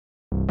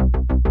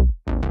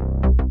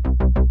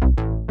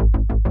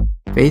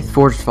Faith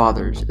Forged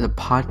Fathers is a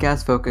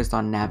podcast focused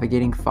on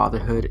navigating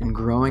fatherhood and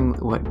growing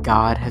what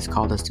God has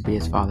called us to be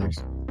as fathers.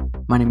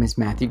 My name is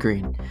Matthew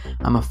Green.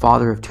 I'm a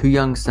father of 2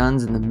 young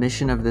sons, and the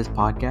mission of this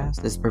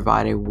podcast is to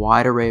provide a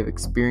wide array of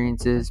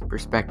experiences,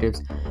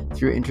 perspectives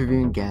through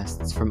interviewing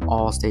guests from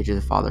all stages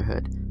of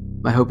fatherhood.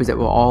 My hope is that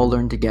we'll all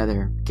learn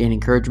together, gain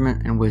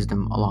encouragement and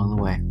wisdom along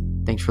the way.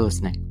 Thanks for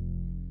listening.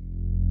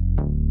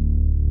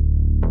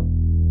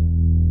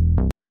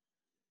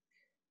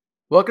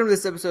 Welcome to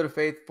this episode of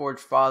Faith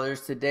Forged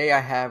Fathers. Today I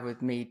have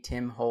with me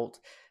Tim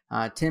Holt.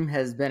 Tim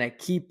has been a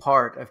key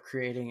part of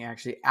creating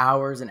actually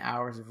hours and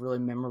hours of really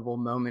memorable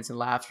moments and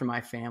laughs for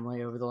my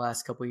family over the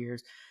last couple of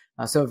years.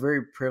 So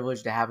very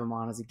privileged to have him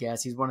on as a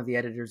guest. He's one of the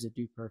editors of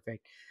Do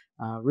Perfect.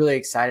 Really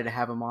excited to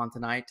have him on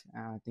tonight.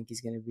 I think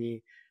he's going to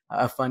be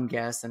a fun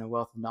guest and a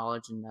wealth of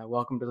knowledge. And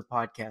welcome to the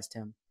podcast,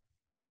 Tim.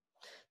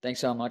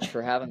 Thanks so much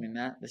for having me,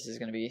 Matt. This is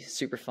going to be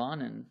super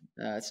fun, and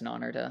it's an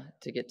honor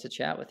to get to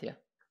chat with you.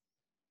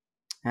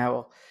 Yeah,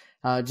 well,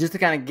 just to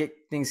kind of get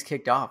things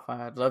kicked off,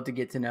 I'd love to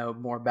get to know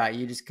more about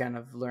you. Just kind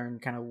of learn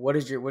kind of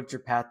what's your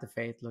path to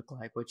faith look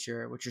like? What's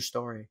your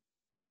story?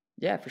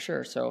 Yeah, for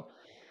sure. So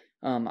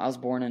I was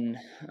born in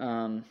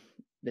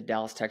the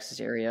Dallas, Texas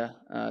area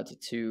to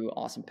 2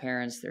 awesome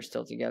parents. They're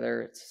still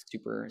together. It's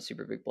a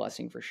super big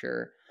blessing for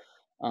sure.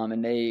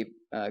 And they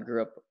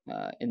grew up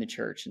in the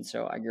church. And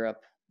so I grew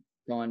up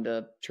going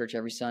to church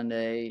every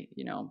Sunday,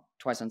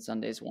 twice on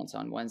Sundays, once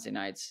on Wednesday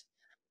nights.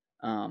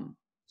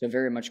 So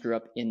very much grew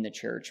up in the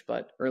church,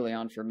 but early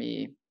on for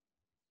me,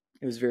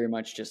 it was very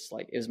much just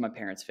like, it was my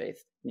parents'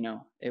 faith,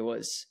 it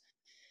was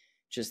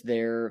just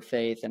their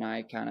faith, and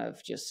I kind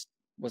of just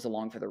was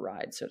along for the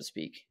ride, so to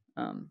speak.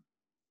 And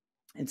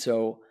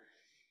so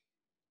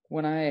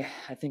when I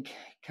think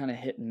kind of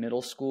hit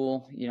middle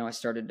school, I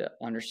started to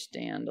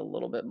understand a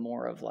little bit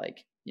more of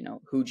like,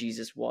 who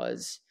Jesus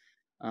was,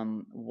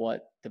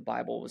 what the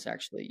Bible was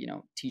actually,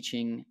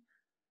 teaching.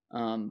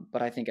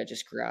 But I think I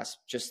just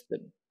grasped just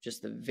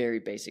the very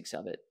basics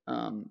of it.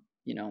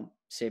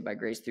 Saved by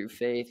grace through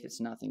faith. It's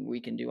nothing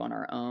we can do on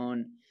our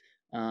own,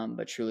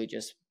 but truly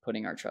just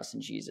putting our trust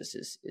in Jesus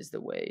is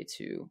the way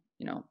to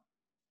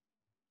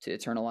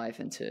eternal life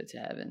and to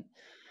heaven.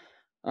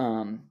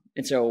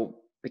 And so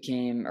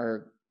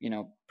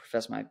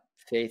professed my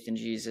faith in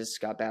Jesus,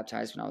 got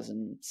baptized when I was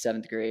in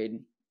 7th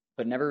grade,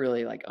 but never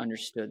really like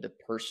understood the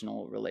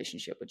personal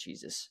relationship with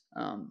Jesus.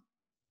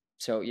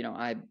 So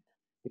I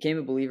became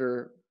a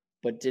believer,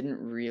 but didn't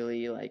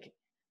really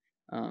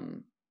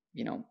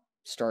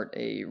start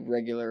a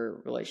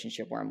regular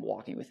relationship where I'm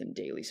walking with him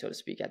daily, so to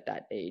speak, at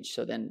that age.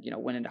 So then,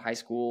 went into high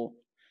school,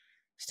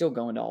 still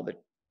going to all the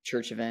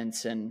church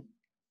events and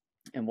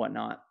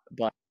whatnot,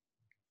 but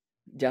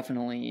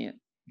definitely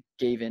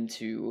gave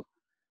into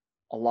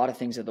a lot of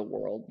things of the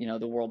world.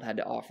 The world had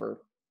to offer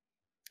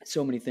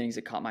so many things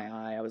that caught my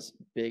eye. I was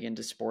big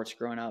into sports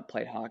growing up,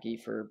 played hockey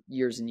for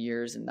years and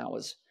years, and that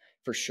was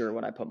for sure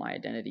what I put my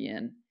identity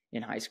in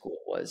high school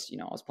was,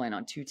 I was playing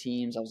on 2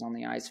 teams. I was on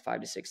the ice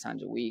 5 to 6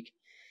 times a week.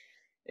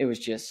 It was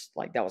just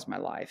like, that was my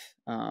life.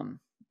 And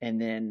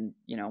then,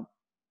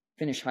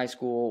 finished high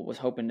school, was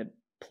hoping to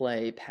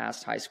play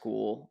past high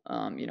school,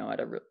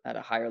 at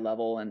a higher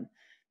level. And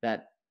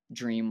that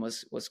dream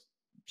was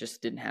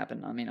just didn't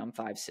happen. I mean, I'm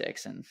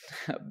 5'6" and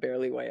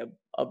barely weigh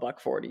a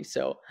 $140.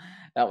 So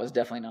that was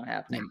definitely not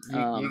happening.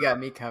 You got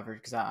me covered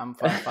because I'm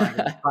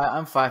 5'5".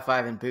 I'm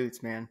 5'5" in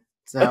boots, man.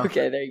 So.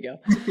 Okay, there you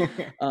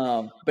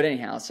go. But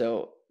anyhow,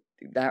 so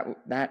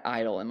that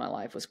idol in my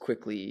life was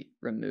quickly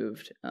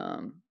removed.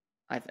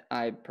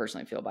 I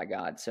personally feel by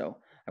God. So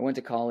I went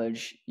to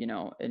college,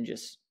 and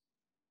just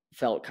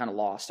felt kind of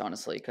lost,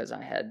 honestly, because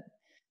I had,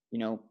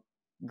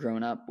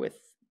 grown up with,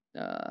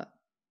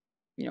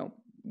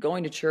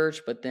 going to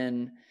church, but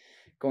then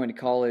going to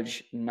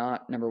college,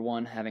 not number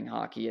 1, having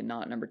hockey, and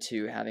not number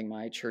 2, having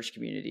my church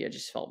community. I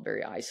just felt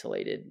very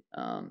isolated.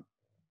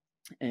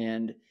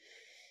 And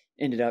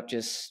ended up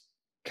just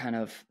kind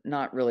of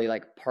not really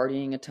like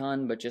partying a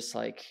ton, but just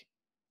like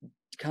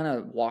kind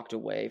of walked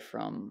away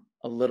from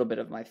a little bit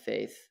of my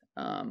faith.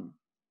 And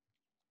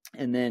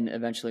then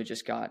eventually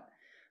just got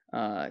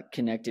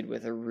connected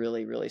with a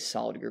really, really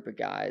solid group of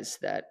guys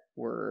that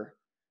were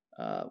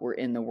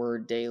in the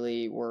Word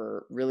daily,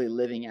 were really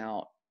living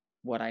out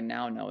what I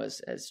now know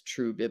as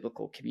true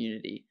biblical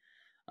community.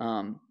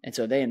 And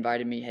so they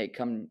invited me, hey,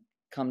 come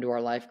to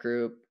our life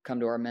group, come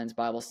to our men's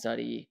Bible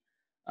study.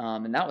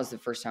 And that was the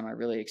first time I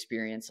really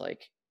experienced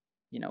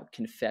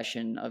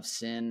confession of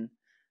sin,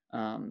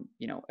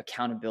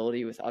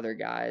 accountability with other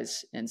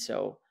guys. And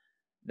so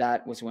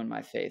that was when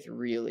my faith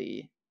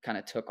really kind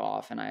of took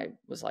off. And I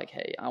was like,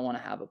 hey, I want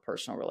to have a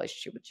personal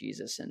relationship with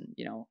Jesus, and,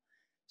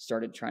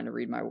 started trying to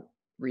read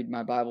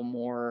my Bible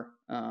more,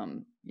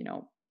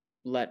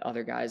 let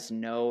other guys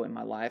know in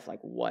my life,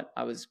 like what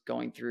I was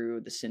going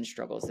through, the sin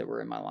struggles that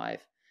were in my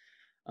life.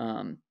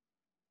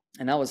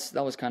 And that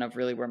was kind of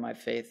really where my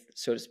faith,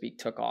 so to speak,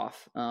 took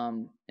off.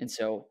 And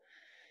so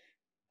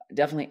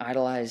definitely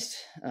idolized,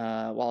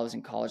 while I was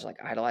in college, like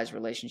idolized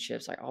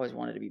relationships. I always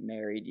wanted to be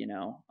married,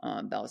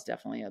 that was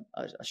definitely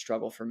a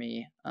struggle for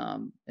me.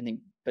 And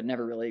then, but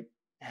never really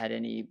had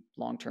any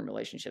long-term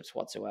relationships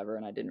whatsoever.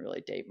 And I didn't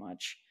really date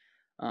much.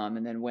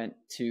 And then went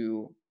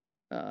to,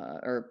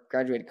 or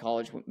graduated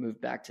college,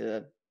 moved back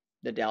to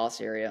the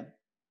Dallas area,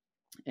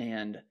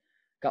 and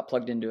got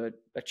plugged into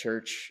a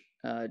church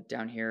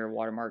down here,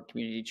 Watermark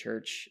Community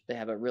Church. They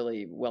have a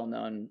really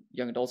well-known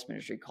young adults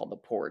ministry called The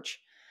Porch.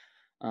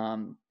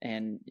 And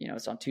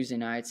it's on Tuesday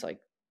nights. Like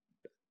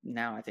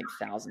now, I think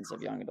thousands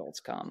of young adults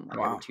come like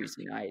every Wow.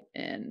 Tuesday night,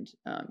 and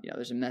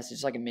there's a message,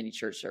 it's like a mini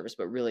church service,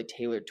 but really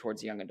tailored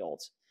towards young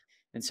adults.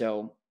 And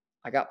so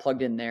I got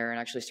plugged in there and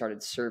actually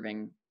started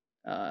serving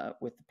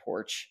with The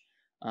Porch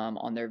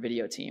on their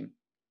video team,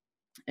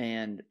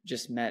 and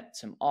just met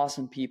some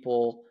awesome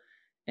people,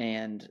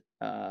 and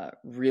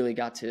really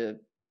got to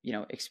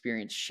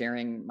experience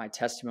sharing my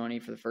testimony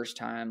for the first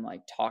time,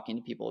 like talking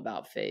to people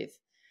about faith.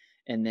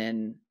 And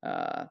then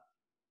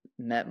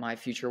met my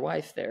future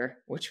wife there,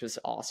 which was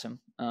awesome.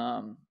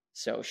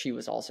 So she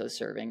was also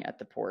serving at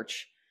The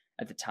Porch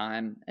at the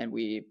time, and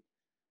we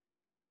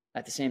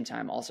at the same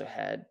time also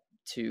had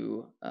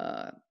two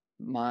a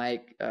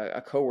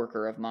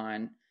coworker of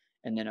mine,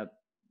 and then a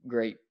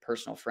great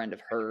personal friend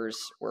of hers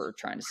were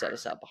trying to set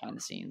us up behind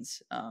the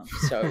scenes.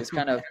 So it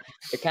kind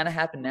of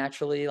happened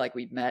naturally. Like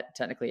we met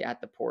technically at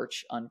The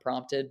Porch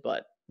unprompted,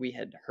 but we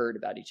had heard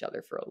about each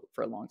other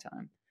for a long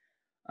time.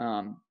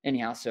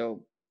 Anyhow,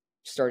 so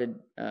started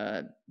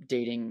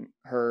dating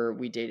her.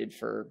 We dated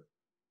for,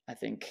 I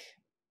think,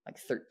 like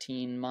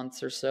 13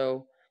 months or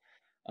so,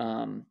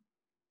 and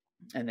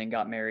then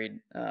got married.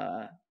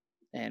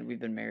 And we've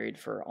been married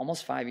for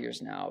almost 5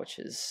 years now, which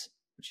has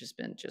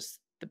been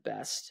just the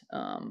best.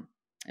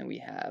 And we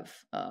have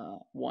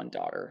one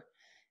daughter,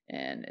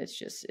 and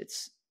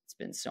it's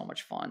been so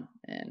much fun,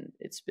 and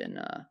it's been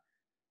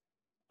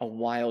a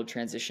wild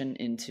transition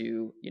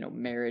into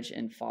marriage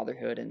and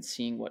fatherhood, and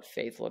seeing what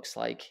faith looks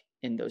like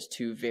in those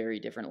two very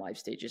different life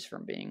stages,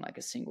 from being like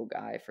a single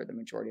guy for the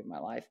majority of my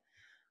life.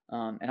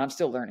 And I'm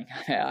still learning.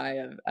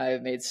 I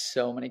have made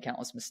so many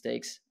countless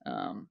mistakes,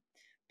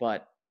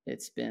 but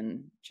it's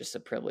been just a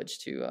privilege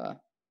to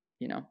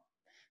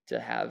to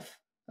have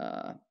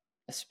a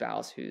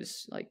spouse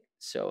who's like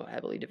so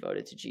heavily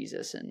devoted to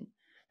Jesus, and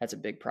that's a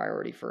big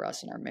priority for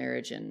us in our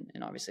marriage, and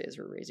obviously as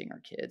we're raising our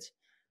kids.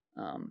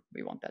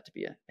 We want that to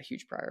be a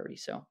huge priority.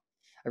 So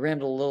I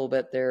rambled a little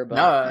bit there, but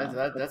No,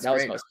 that's that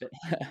was great. most of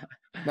it.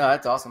 No,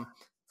 that's awesome.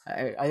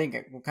 I think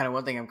kind of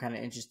one thing I'm kind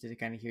of interested to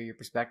kind of hear your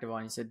perspective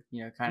on. You said,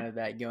 kind of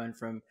that going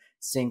from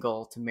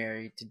single to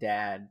married to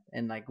dad,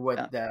 and like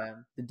what Yeah.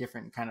 the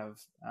different kind of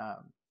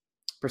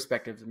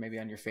perspectives maybe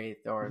on your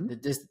faith, or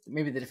Mm-hmm.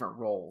 maybe the different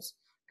roles,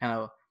 kind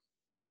of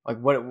like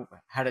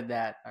how did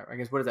that, I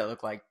guess, what did that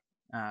look like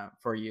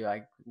for you?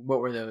 Like, what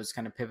were those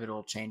kind of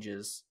pivotal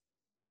changes?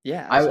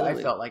 Yeah, I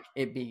absolutely. felt like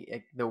it'd be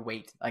like the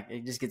weight, like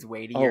it just gets Oh,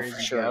 weightier for as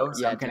you sure. go.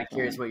 So Yeah, I'm kind of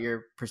curious definitely. what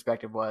your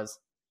perspective was.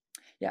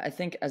 Yeah, I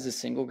think as a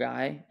single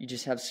guy, you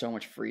just have so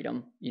much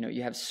freedom.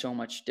 You have so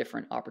much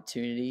different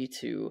opportunity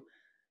to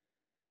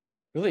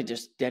really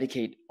just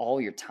dedicate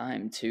all your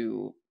time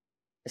to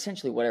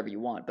essentially whatever you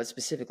want, but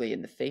specifically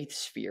in the faith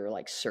sphere,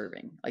 like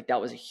serving. Like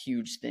that was a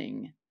huge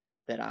thing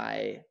that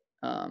I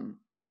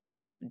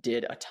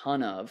did a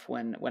ton of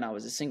when I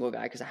was a single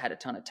guy, because I had a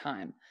ton of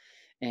time,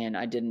 and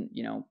I didn't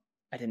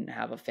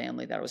have a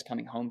family that I was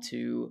coming home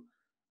to,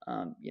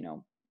 um, you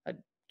know,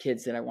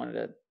 kids that I wanted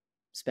to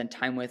spend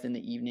time with in the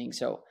evening.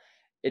 So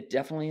it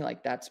definitely,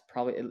 like, that's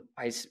probably,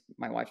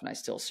 my wife and I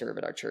still serve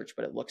at our church,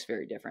 but it looks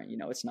very different.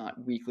 It's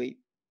not weekly,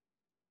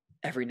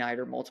 every night,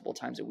 or multiple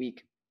times a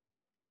week.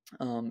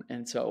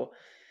 And so,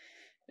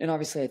 and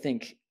obviously I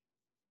think,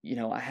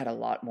 I had a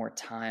lot more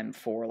time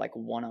for like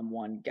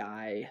one-on-one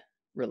guy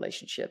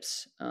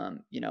relationships.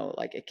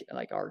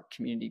 Like our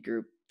community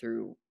group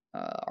through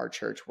our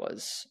church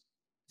was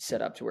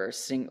set up to where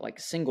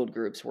singled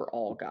groups were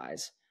all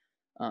guys,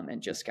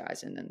 and just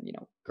guys, and then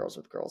girls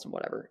with girls and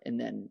whatever, and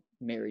then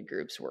married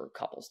groups were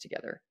couples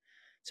together.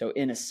 So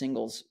in a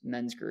singles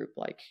men's group,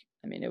 like,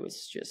 I mean, it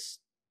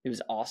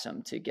was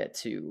awesome to get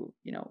to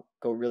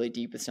go really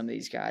deep with some of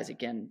these guys.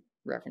 Again,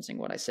 referencing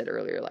what I said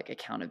earlier, like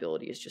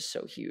accountability is just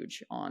so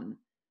huge on,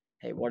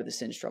 hey, what are the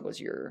sin struggles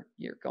you're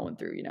going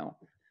through,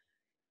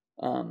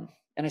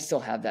 and I still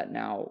have that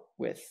now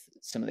with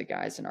some of the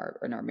guys in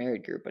our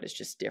married group, but it's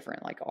just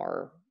different. Like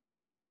our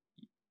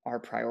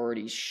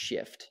priorities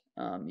shift,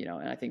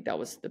 and I think that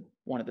was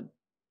one of the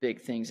big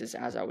things, is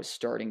as I was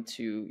starting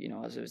to,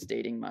 as I was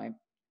dating my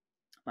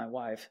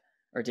wife,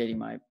 or dating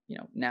my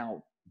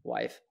now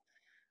wife,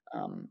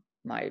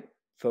 my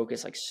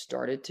focus like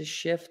started to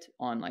shift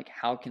on like,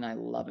 how can I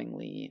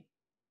lovingly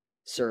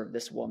serve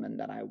this woman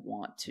that I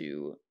want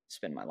to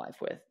spend my life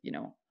with,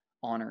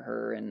 honor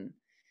her, and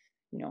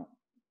you know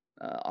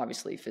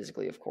obviously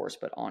physically, of course,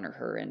 but honor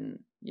her in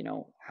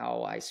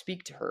how I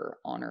speak to her,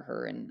 honor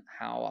her in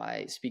how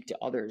I speak to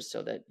others,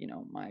 so that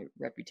my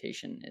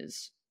reputation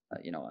is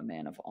a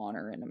man of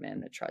honor, and a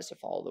man that tries to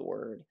follow the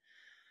word.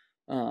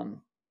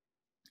 um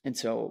And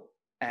so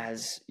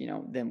as,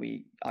 then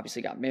we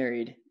obviously got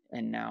married,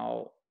 and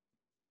now,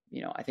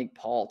 I think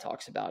Paul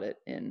talks about it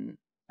in,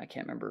 I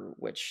can't remember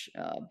which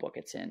book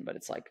it's in, but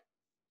it's like,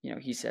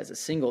 he says a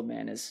single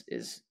man is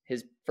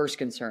his first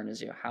concern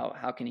is,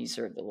 how can he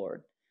serve the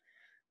Lord?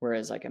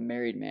 Whereas like a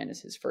married man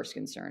is his first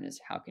concern is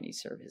how can he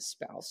serve his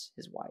spouse,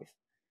 his wife.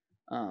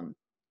 Um,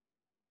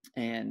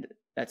 and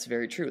that's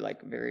very true.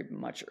 Like very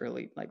much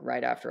early, like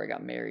right after I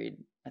got married,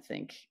 I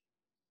think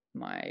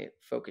my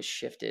focus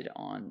shifted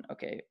on,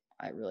 okay,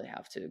 I really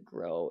have to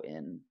grow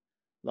in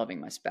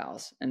loving my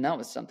spouse. And that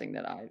was something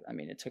that I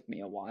mean, it took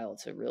me a while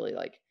to really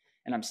like,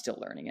 and I'm still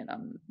learning it.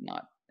 I'm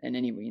not in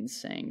any means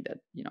saying that,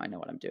 I know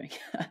what I'm doing.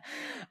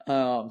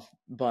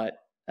 But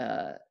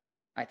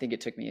I think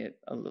it took me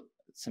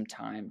some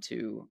time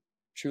to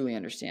truly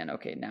understand,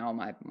 okay, now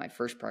my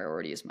first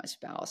priority is my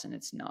spouse, and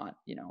it's not,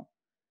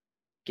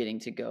 getting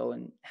to go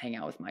and hang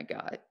out with my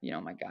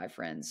guy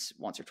friends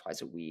once or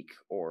twice a week,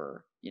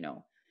 or,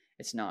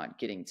 it's not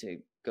getting to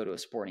go to a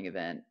sporting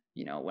event,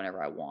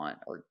 whenever I want,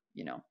 or,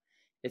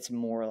 it's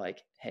more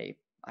like, hey,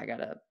 I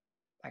gotta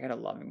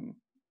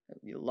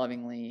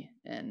lovingly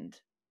and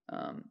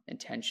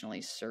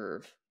intentionally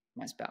serve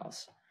my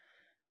spouse.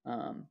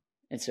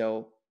 And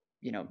so,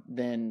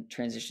 then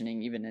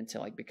transitioning even into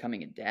like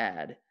becoming a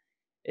dad,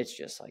 it's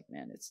just like,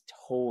 man, it's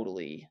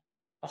totally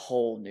a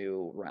whole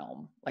new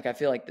realm. Like I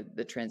feel like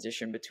the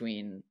transition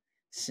between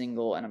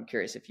single, and I'm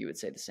curious if you would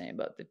say the same,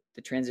 but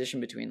the transition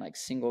between like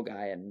single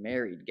guy and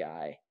married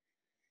guy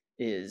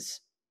is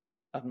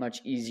a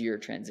much easier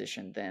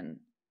transition than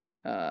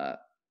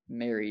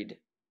married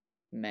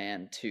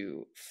man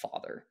to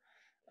father.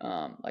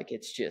 Like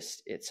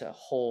it's a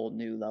whole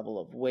new level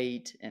of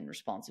weight and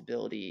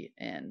responsibility,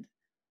 and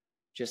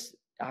just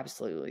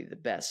absolutely the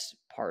best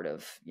part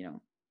of,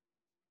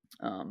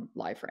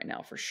 life right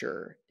now for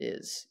sure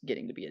is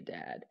getting to be a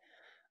dad.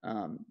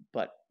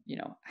 But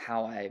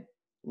how I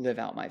live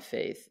out my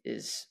faith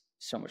is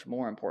so much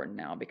more important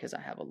now because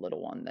I have a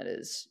little one that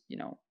is,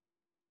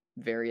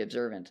 very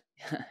observant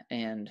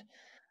and,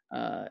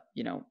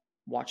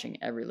 watching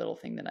every little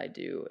thing that I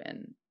do.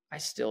 And I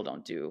still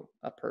don't do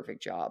a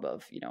perfect job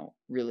of,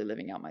 really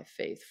living out my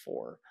faith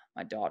for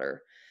my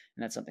daughter.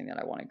 And that's something that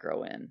I want to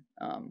grow in.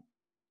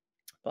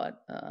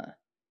 But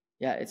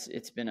yeah,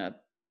 it's been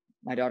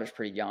my daughter's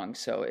pretty young,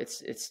 so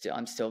it's still,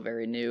 I'm still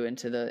very new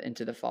into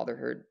the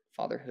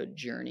fatherhood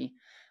journey.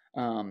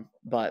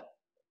 But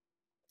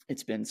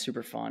it's been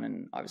super fun,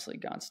 and obviously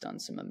God's done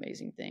some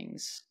amazing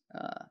things,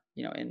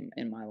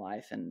 in my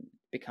life, and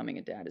becoming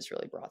a dad has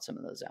really brought some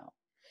of those out.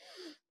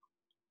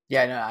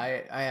 Yeah, no,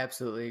 I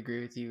absolutely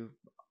agree with you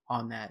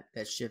on that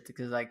shift,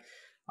 because like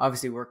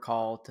obviously we're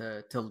called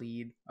to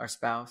lead our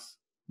spouse,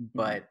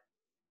 but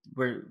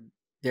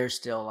there's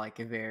still like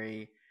a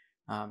very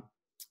um,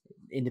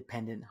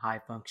 independent, high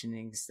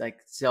functioning, like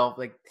self,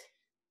 like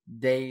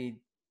they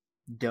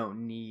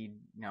don't need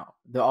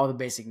all the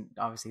basic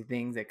obviously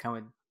things that come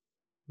with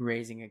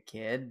raising a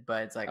kid,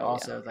 but it's like Oh yeah.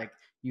 also like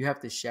you have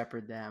to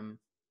shepherd them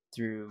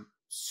through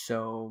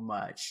so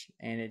much,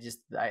 and it just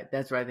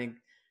that's where I think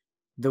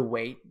the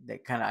weight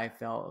that kind of I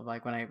felt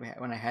like when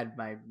I had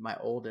my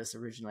oldest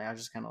originally, I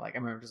was just kind of like, I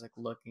remember just like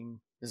looking,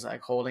 just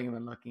like holding him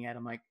and looking at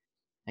him like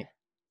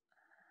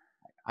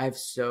I have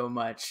so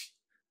much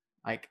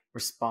like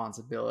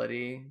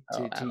responsibility Oh,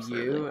 to absolutely.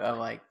 you of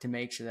like to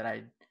make sure that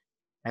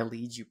I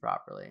lead you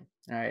properly.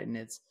 All right. And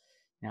it's,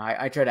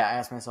 I try to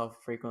ask myself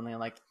frequently,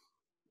 like,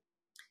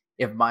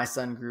 if my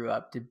son grew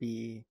up to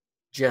be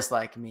just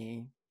like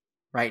me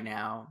right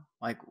now,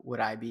 like, would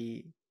I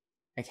be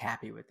like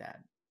happy with that?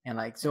 And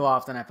like, so Yeah.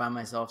 often I find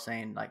myself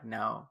saying like,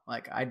 no,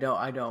 like, I don't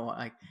want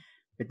like,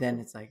 but then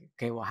it's like,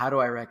 okay, well, how do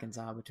I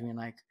reconcile between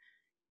like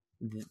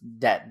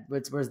that?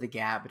 Where's the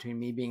gap between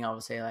me being able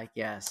to say like,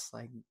 yes,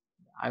 like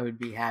I would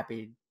be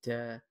happy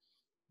to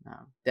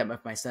that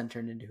if my son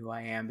turned into who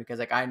I am, because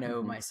like I know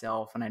Mm-hmm.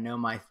 myself and I know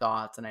my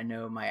thoughts and I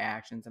know my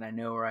actions and I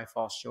know where I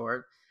fall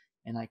short,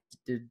 and like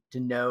to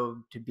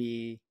know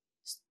to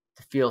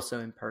feel so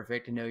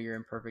imperfect, to know you're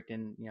imperfect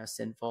and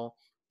sinful,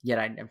 yet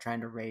I'm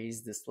trying to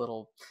raise this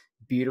little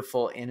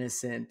beautiful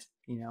innocent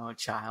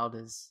child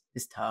is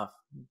tough.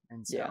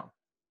 And Yeah. so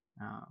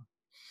uh,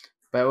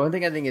 but one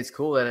thing I think is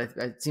cool that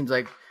it seems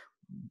like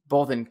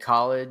both in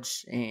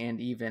college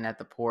and even at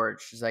the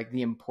porch is like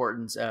the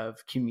importance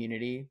of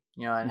community,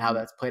 and how Mm-hmm.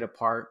 that's played a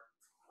part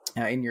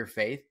in your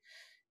faith.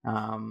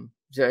 So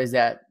is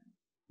that,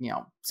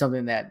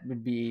 something that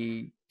would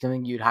be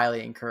something you'd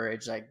highly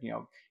encourage, like,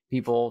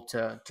 people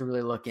to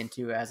really look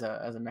into as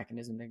a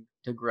mechanism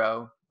to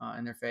grow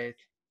in their faith?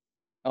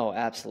 Oh,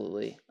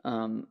 absolutely.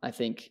 I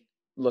think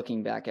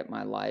looking back at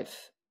my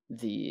life,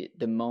 the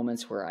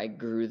moments where I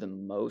grew the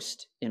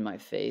most in my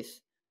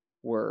faith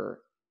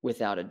were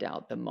without a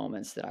doubt the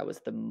moments that I was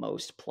the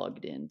most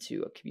plugged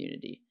into a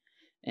community.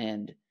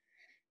 And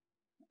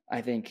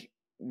I think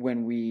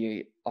when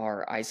we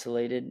are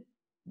isolated,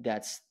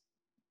 that's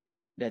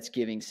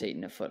giving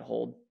Satan a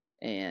foothold,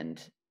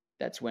 and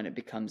that's when it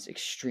becomes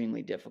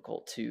extremely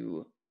difficult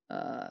to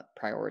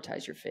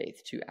prioritize your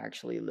faith, to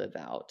actually live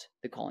out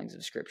the callings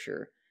of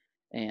Scripture,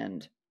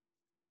 And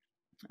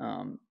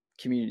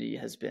community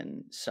has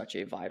been such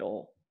a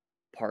vital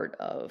part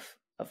of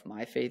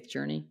my faith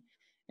journey,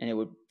 and it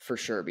would for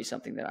sure be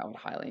something that I would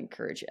highly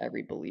encourage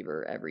every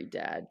believer, every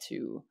dad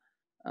to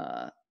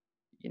uh,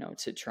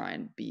 to try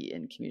and be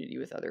in community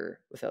with other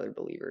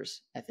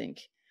believers. I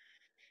think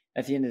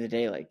at the end of the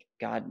day, like,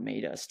 God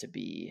made us to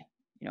be,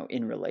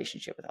 in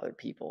relationship with other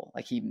people.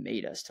 Like, he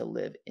made us to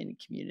live in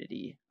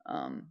community.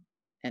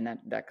 And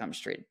that comes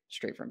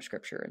straight from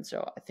scripture. And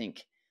so I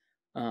think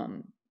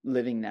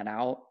living that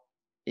out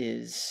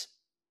is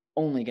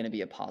only going to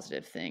be a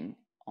positive thing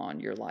on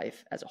your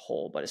life as a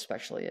whole, but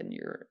especially in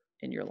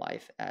your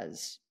life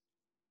as,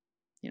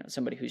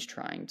 somebody who's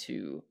trying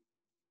to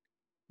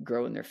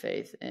grow in their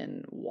faith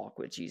and walk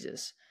with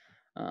Jesus.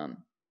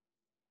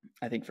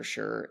 I think for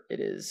sure it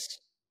is,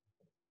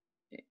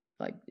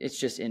 like, it's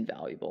just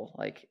invaluable.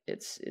 Like,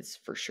 it's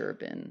for sure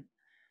been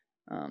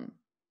um,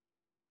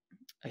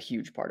 a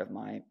huge part of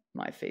my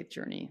faith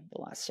journey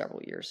the last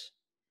several years.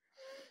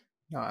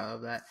 Oh, I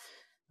love that.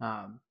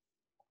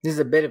 This is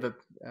a bit of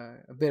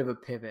a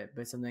pivot,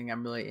 but something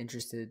I'm really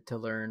interested to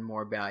learn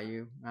more about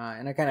you.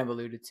 And I kind of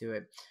alluded to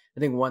it. I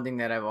think one thing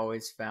that I've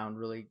always found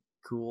really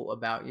cool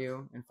about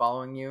you and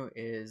following you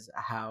is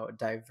how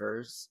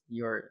diverse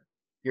your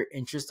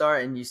interests are,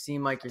 and you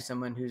seem like you're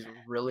someone who's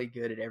really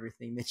good at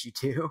everything that you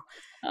do.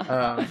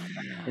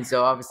 And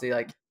so obviously,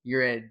 like,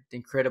 you're an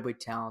incredibly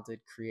talented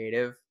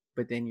creative,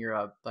 but then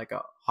you're like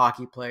a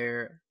hockey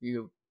player,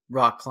 you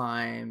rock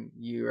climb,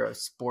 you're a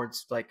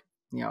sports, like,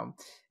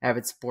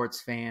 avid sports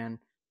fan.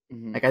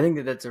 Mhm. Like, I think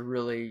that that's a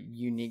really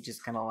unique,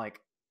 just kind of like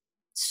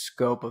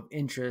scope of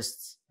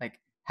interests. Like,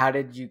 how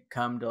did you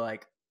come to,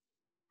 like,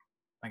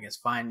 I guess,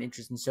 find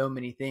interest in so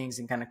many things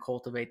and kind of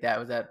cultivate that?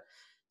 Was that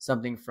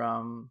something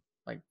from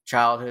like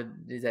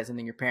childhood? Is that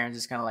something your parents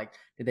just kind of like,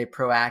 did they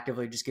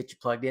proactively just get you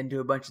plugged into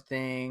a bunch of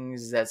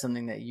things? Is that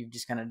something that you've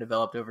just kind of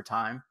developed over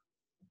time?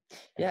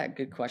 Yeah,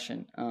 good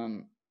question.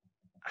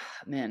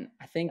 Man,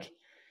 I think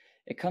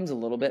it comes a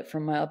little bit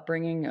from my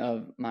upbringing.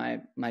 Of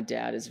my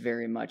dad is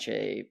very much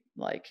a,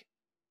 like,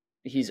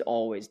 he's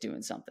always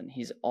doing something.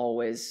 He's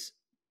always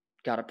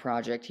got a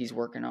project he's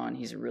working on.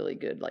 He's a really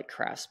good, like,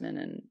 craftsman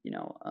and,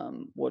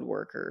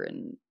 woodworker,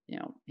 and,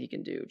 he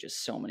can do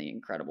just so many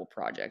incredible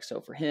projects. So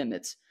for him,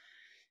 it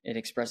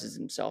expresses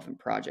himself in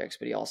projects,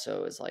 but he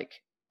also is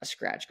like a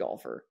scratch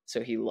golfer.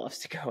 So he loves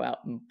to go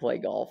out and play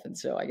golf. And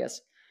so I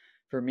guess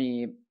for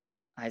me,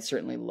 I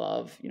certainly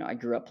love, I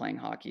grew up playing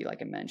hockey,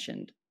 like I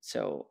mentioned.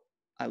 So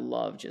I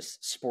love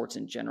just sports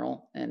in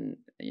general, and,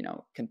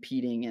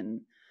 competing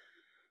and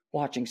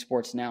watching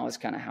sports now is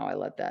kind of how I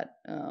let that,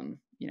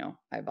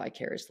 I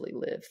vicariously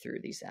live through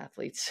these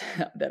athletes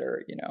that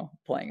are,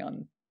 playing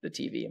on the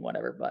TV and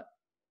whatever. But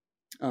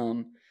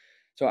um,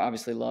 so I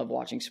obviously love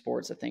watching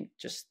sports. I think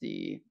just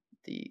the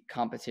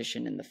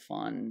competition and the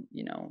fun,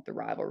 the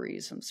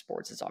rivalries of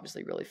sports is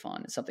obviously really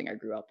fun. It's something I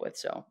grew up with,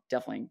 so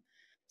definitely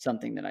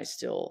something that I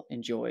still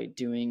enjoy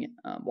doing,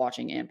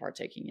 watching and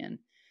partaking in.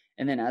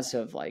 And then as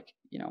of, like,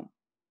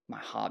 my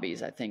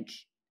hobbies, I think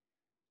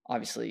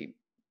obviously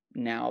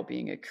now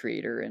being a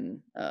creator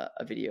and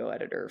a video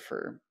editor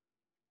for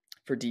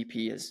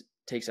DP is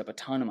takes up a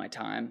ton of my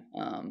time,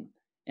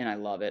 and I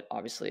love it.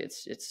 Obviously,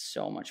 it's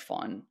so much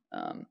fun.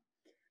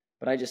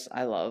 But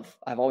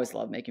I've always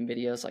loved making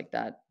videos like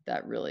that.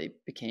 That really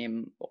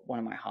became one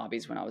of my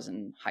hobbies when I was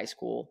in high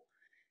school,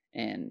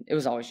 and it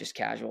was always just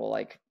casual.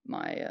 Like,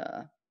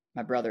 my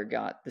brother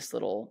got this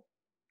little,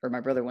 or my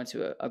brother went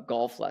to a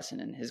golf lesson,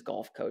 and his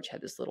golf coach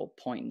had this little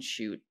point and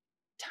shoot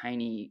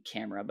tiny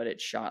camera, but it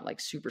shot like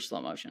super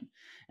slow motion,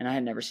 and I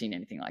had never seen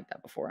anything like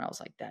that before. And I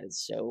was like, that is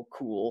so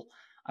cool.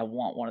 I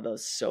want one of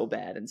those so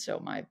bad. And so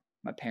my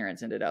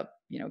parents ended up,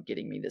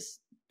 getting me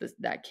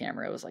that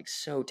camera. It was like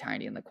so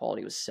tiny and the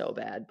quality was so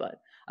bad,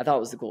 but I thought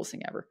it was the coolest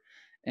thing ever.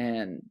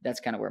 And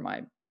that's kind of where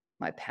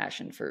my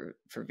passion for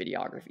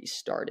videography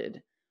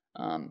started.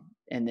 And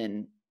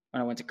then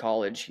when I went to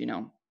college,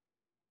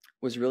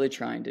 was really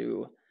trying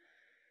to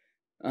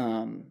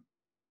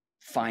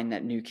find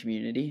that new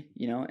community,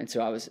 and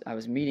so I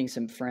was meeting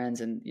some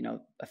friends, and,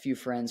 a few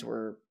friends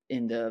were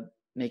into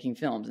making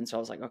films, and so I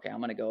was like, okay,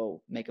 I'm gonna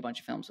go make a bunch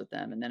of films with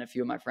them. And then a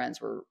few of my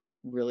friends were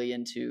really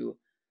into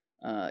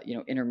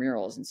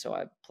intramurals, and so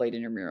I played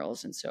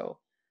intramurals, and so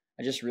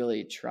I just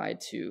really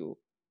tried to,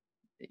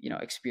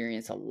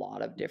 experience a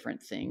lot of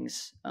different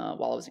things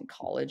while I was in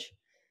college.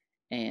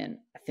 And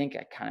I think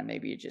I kind of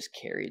maybe just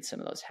carried some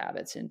of those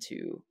habits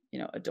into,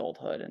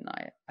 adulthood. And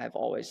I've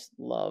always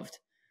loved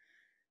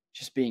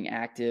just being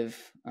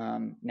active.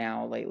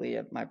 Now lately,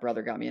 my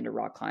brother got me into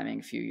rock climbing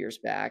a few years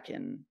back,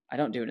 and I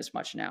don't do it as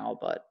much now,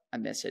 but I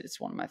miss it. It's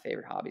one of my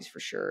favorite hobbies for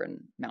sure,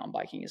 and mountain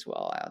biking as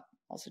well. I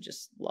also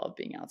just love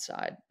being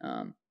outside.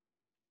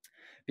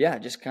 Yeah,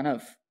 just kind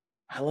of,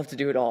 I love to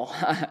do it all.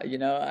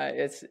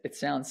 It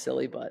sounds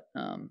silly, but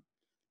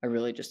I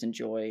really just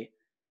enjoy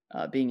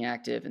being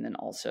active, and then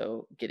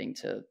also getting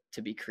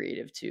to be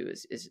creative too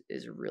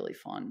is really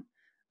fun.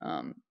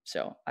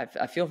 So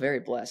I feel very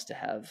blessed to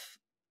have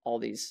all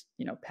these,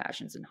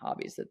 passions and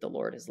hobbies that the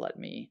Lord has let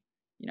me,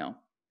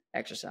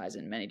 exercise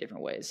in many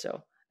different ways.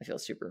 So I feel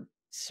super,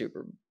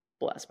 super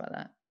blessed by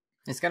that.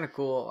 It's kind of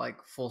cool,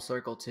 like full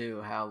circle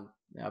too, how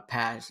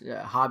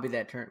a hobby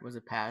that was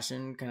a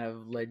passion kind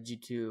of led you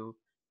to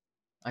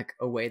like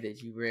a way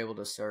that you were able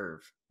to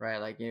serve, right?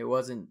 Like it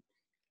wasn't,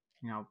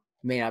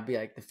 may not be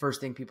like the first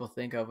thing people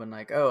think of when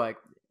like, oh, like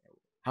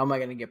how am I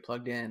going to get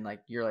plugged in? Like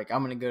you're like,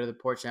 I'm going to go to the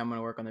porch and I'm going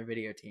to work on their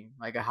video team.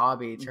 Like a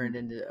hobby turned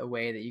into a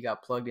way that you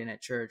got plugged in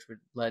at church, which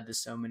led to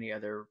so many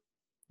other,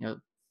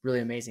 really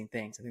amazing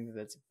things. I think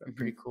that's a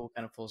pretty cool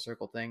kind of full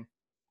circle thing.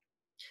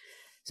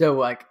 So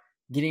like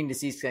getting to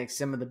see like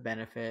some of the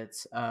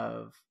benefits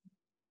of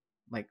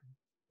like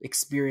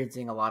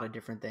experiencing a lot of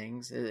different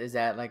things. Is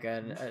that like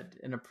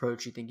an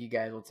approach you think you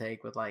guys will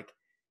take with like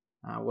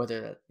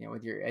whether that,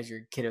 with as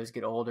your kiddos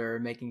get older,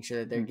 making sure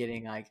that they're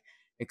getting like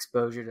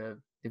exposure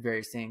to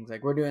various things?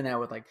 Like we're doing that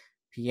with like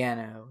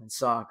piano and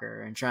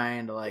soccer and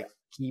trying to like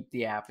keep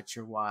the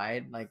aperture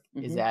wide. Like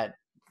is that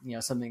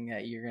something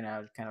that you're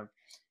gonna kind of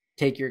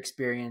take your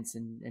experience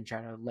and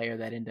try to layer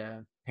that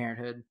into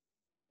parenthood?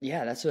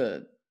 Yeah, that's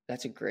a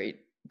great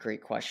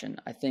question.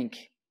 I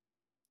think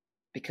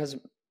because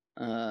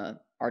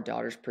our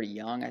daughter's pretty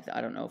young,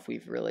 I don't know if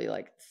we've really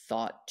like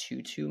thought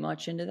too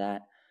much into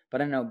that.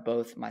 But I know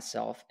both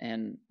myself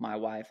and my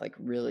wife like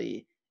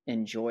really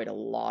enjoyed a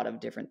lot of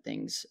different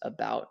things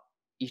about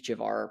each of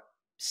our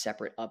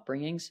separate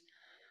upbringings.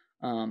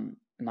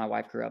 My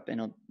wife grew up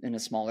in a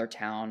smaller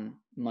town,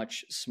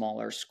 much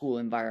smaller school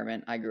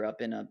environment. I grew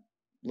up in a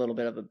little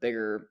bit of a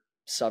bigger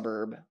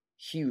suburb,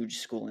 huge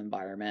school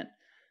environment.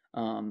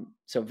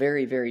 So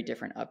very, very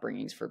different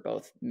upbringings for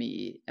both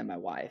me and my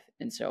wife.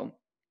 And so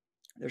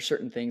there's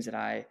certain things that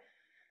I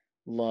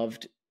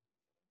loved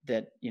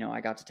that,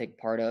 I got to take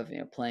part of,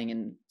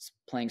 playing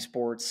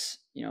sports,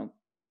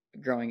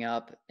 growing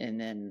up. And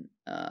then,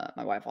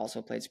 my wife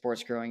also played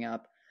sports growing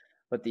up,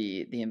 but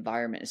the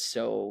environment is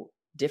so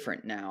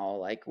different now,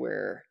 like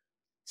where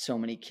so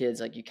many kids,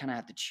 like you kind of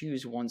have to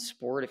choose one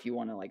sport if you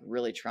want to like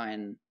really try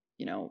and,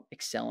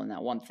 excel in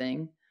that one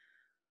thing,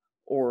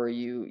 or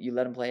you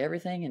let them play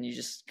everything and you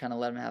just kind of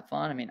let them have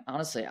fun. I mean,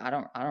 honestly, I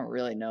don't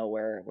really know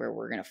where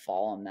we're going to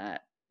fall on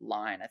that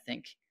line. I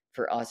think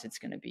for us, it's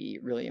going to be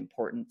really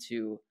important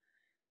to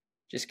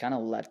just kind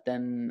of let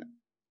them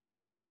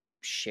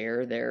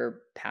share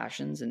their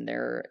passions and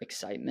their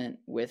excitement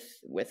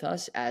with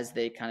us as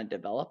they kind of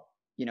develop.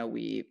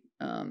 We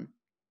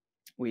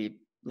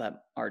let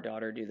our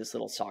daughter do this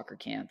little soccer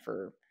camp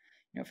for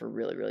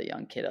really really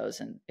young kiddos,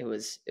 and it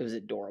was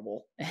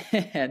adorable.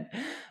 And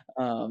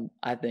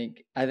I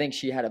think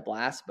she had a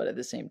blast, but at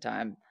the same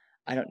time,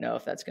 I don't know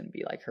if that's going to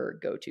be like her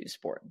go-to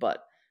sport,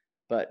 but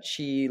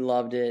she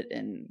loved it,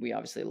 and we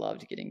obviously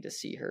loved getting to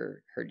see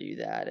her do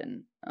that.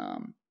 And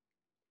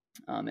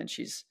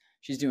she's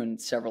doing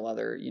several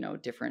other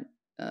different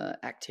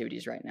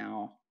activities right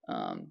now,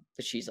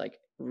 that she's like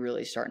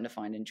really starting to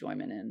find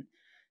enjoyment in.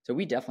 So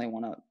we definitely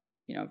want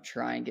to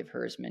try and give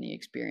her as many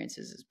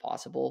experiences as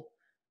possible.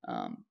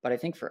 But I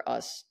think for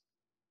us,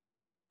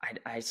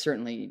 I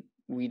certainly,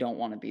 we don't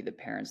want to be the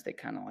parents that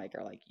kind of like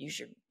are like, you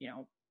should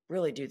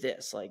really do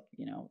this, like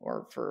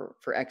or for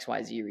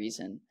XYZ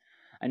reason.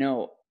 I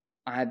know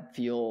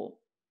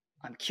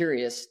I'm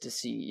curious to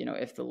see,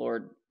 if the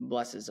Lord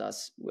blesses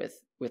us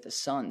with a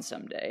son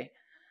someday.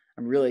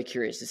 I'm really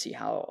curious to see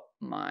how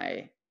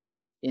my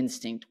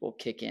instinct will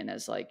kick in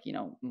as like,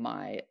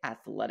 my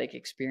athletic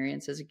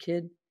experience as a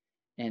kid,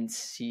 and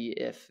see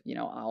if,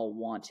 I'll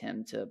want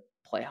him to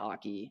play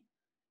hockey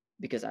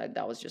because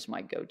that was just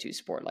my go-to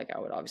sport. Like I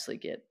would obviously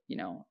get,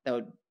 that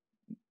would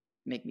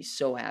make me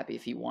so happy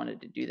if he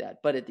wanted to do that.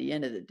 But at the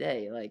end of the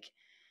day, like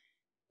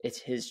it's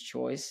his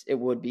choice. It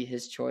would be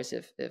his choice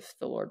if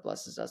the Lord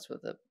blesses us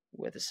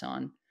with a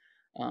son.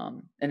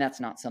 And that's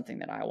not something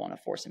that I want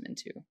to force him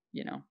into,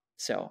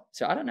 So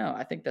I don't know.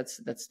 I think that's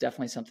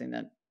definitely something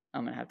that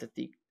I'm gonna have to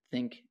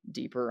think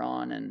deeper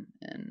on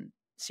and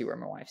see where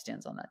my wife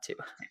stands on that too.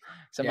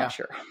 So I'm not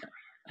sure.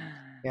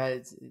 Yeah,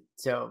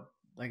 so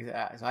like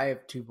so I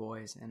have two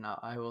boys, and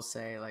I will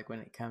say like when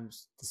it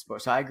comes to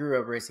sports, so I grew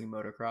up racing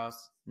motocross,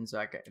 and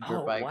so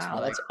dirt bikes Wow,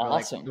 were that's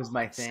awesome. was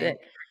my thing. Sick.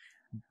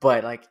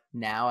 But like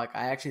now, like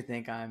I actually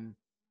think I'm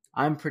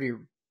pretty.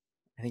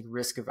 I think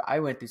I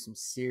went through some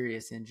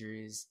serious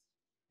injuries,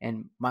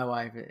 and my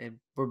wife,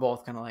 we're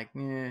both kind of like,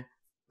 eh.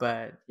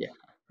 But Yeah,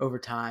 over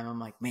time, I'm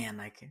like, man,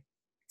 like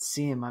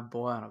seeing my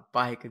boy on a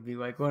bike would be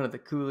like one of the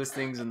coolest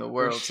things in the for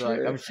world. So like,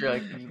 I'm sure. sure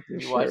like For you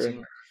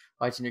sure.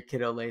 watching your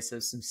kiddo lace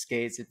up some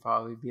skates, it'd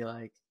probably be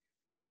like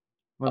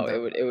one Oh, of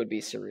the it would be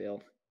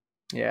surreal.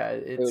 yeah,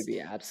 It would it's be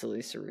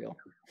absolutely surreal.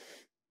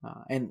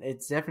 and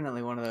it's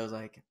definitely one of those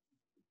like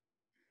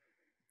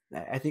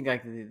I think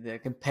like the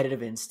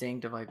competitive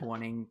instinct of like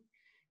wanting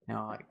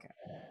like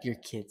your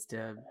kids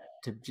to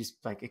just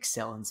like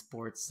excel in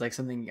sports, like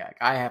something like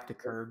I have to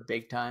curb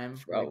big time.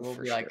 Like Oh, we'll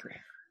for be like sure.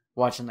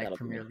 watching like That'll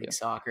be me Premier League too.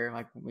 soccer.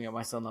 Like,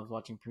 my son loves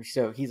watching.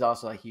 So he's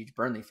also a huge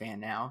Burnley fan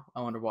now.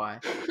 I wonder why.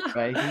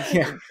 Right?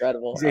 Yeah.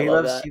 Incredible. So I he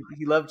love loves that.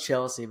 he loved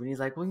Chelsea, but he's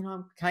like,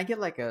 well, can I get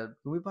can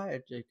we buy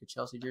a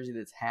Chelsea jersey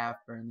that's half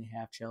Burnley,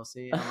 half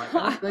Chelsea? And I'm like,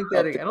 Up the I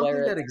don't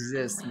think that Clarets.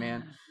 exists,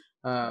 man.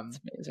 That's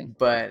amazing.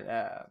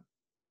 But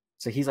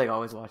so he's like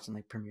always watching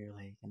like Premier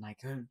League and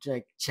like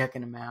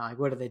checking them out. Like,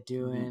 what are they Mhm.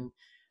 doing?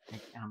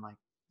 Like, and I'm like,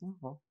 oh,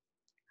 well,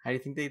 how do you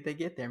think they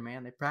get there,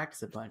 man? They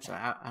practice a bunch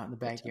out in the A ton.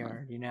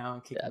 backyard, Yeah,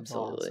 kicking the ball.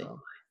 absolutely.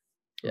 So,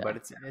 Yeah. but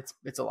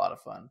it's a lot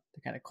of fun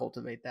to kind of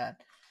cultivate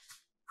that.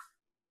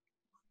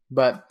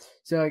 But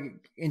so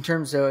like, in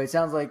terms, so it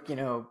sounds like,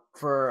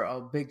 for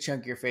a big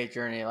chunk of your faith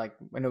journey, like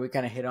I know we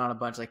kind of hit on a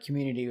bunch, like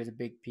community was a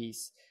big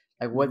piece.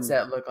 Like, what's Hmm.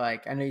 that look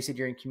like? I know you said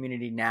you're in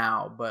community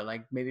now, but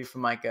like maybe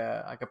from like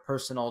a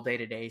personal day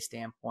to day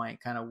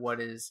standpoint, kind of what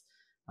is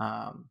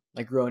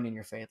like growing in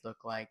your faith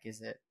look like?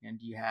 Is it, and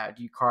do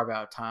you carve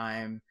out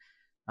time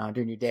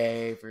during your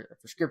day for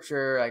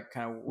scripture? Like,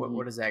 kind of what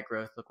Hmm. does that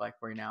growth look like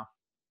for you now?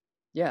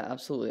 Yeah,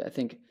 absolutely. I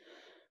think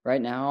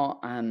right now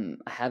I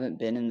haven't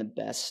been in the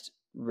best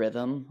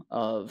rhythm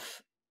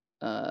of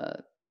uh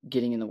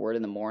getting in the word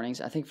in the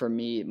mornings. I think for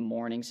me,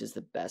 mornings is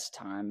the best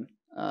time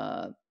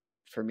uh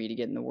for me to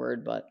get in the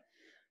word, but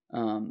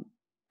um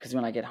because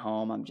when I get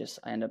home,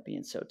 I end up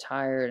being so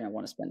tired, and I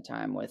want to spend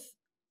time with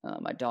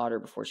my daughter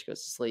before she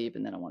goes to sleep,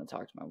 and then I want to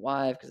talk to my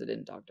wife because I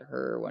didn't talk to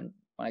her when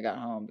I got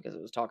home because I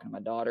was talking to my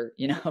daughter,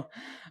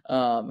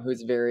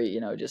 who's very,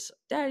 just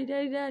daddy,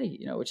 daddy,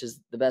 daddy, which is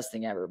the best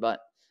thing ever. But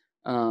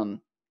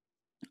um,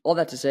 all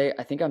that to say,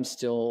 I think I'm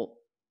still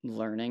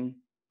learning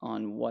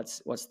on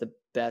what's the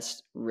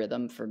best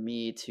rhythm for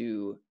me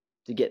to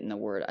get in the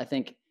word. I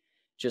think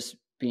just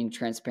being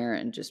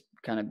transparent and just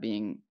kind of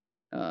being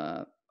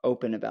uh,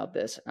 open about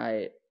this.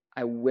 I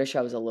wish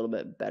I was a little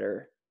bit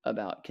better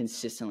about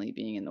consistently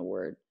being in the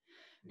word,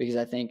 because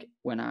I think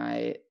when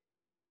I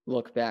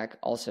look back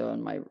also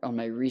on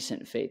my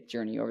recent faith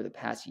journey over the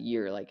past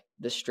year, like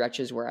the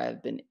stretches where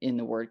I've been in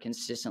the word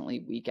consistently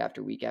week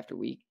after week after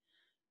week,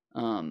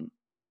 um,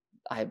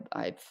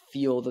 I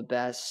feel the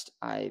best.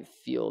 I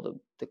feel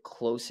the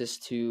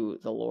closest to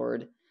the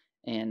Lord,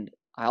 and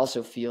I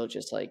also feel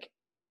just like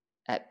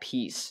at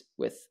peace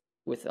with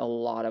a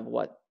lot of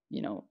what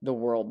the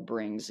world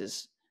brings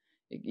is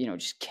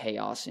just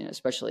chaos,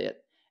 especially at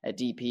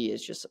DP.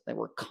 Is just that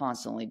we're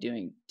constantly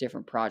doing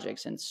different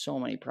projects and so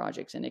many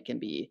projects, and it can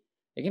be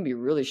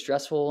really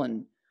stressful,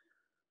 and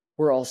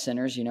we're all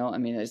sinners. I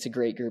mean, it's a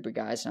great group of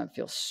guys, and I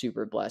feel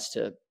super blessed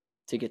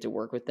to get to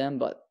work with them,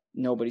 but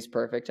nobody's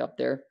perfect up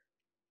there,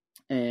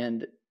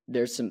 and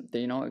there's some,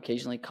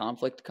 occasionally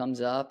conflict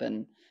comes up,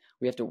 and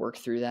we have to work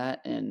through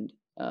that. And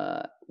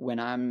when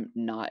I'm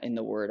not in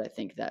the word, I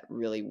think that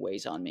really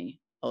weighs on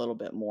me a little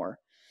bit more.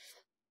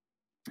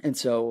 And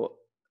so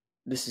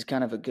this is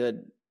kind of a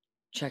good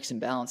checks and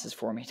balances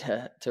for me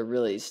to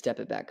really step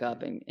it back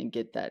up and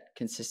get that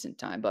consistent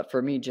time. But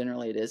for me,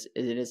 generally, it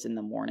is in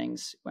the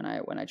mornings when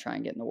I try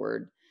and get in the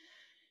word.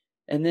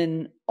 And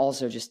then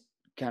also just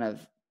kind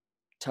of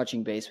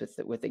touching base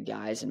with the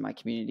guys in my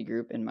community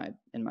group, in my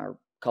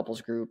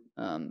couples group.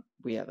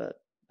 We have a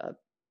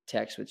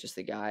text with just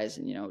the guys,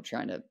 and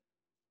trying to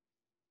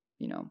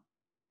you know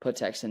put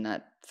text in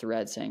that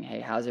thread saying, hey,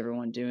 how's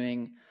everyone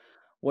doing?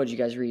 What did you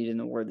guys read in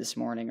the word this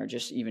morning? Or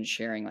just even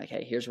sharing like,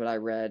 hey, here's what I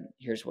read,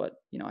 here's what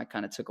I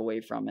kind of took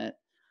away from it.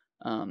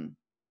 um,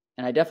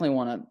 and I definitely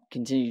want to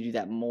continue to do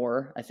that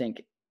more. I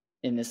think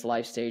in this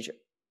life stage,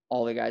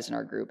 all the guys in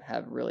our group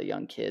have really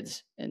young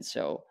kids, and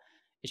so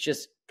it's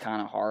just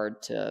kind of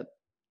hard to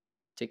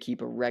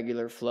keep a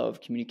regular flow of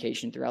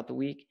communication throughout the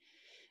week.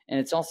 And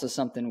it's also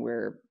something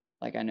where,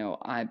 like, I know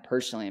I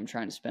personally am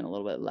trying to spend a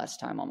little bit less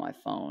time on my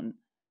phone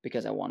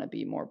because I want to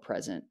be more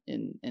present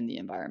in the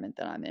environment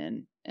that I'm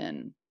in.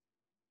 And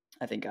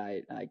I think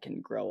I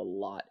can grow a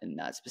lot in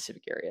that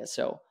specific area.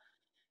 So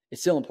it's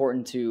still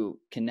important to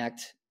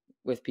connect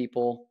with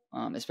people,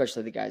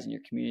 especially the guys in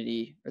your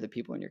community or the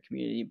people in your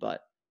community. But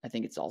I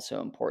think it's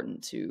also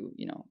important to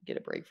get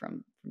a break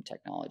from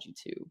technology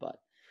too.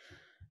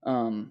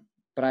 Um,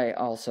 but I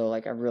also,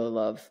 like, I really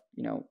love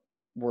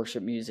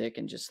worship music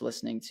and just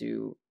listening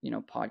to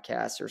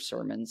podcasts or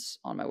sermons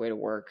on my way to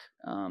work.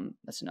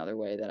 That's another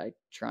way that I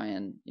try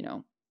and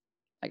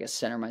I guess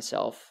center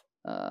myself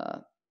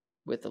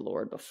with the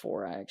Lord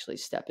before I actually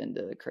step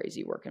into the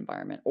crazy work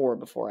environment, or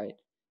before I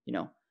you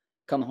know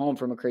come home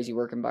from a crazy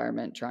work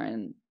environment. Try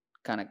and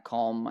kind of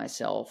calm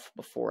myself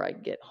before I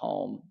get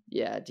home.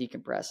 Yeah,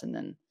 decompress, and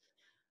then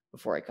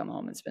before I come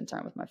home and spend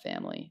time with my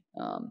family.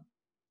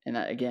 And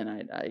that,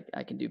 again,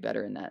 I can do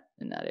better in that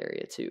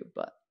area too.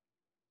 But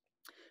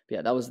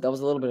yeah, that was a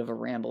little bit of a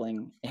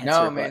rambling No,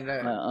 answer, but man,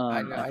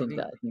 I know. I I think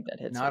think that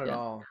hits it. not at Yeah.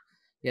 all.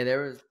 Yeah,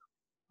 there was.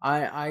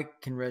 I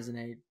can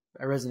resonate.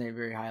 I resonate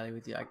very highly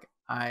with you. Like,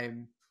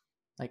 I'm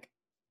like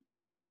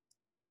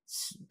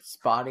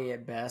spotty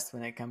at best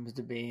when it comes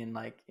to being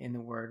like in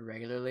the word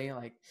regularly.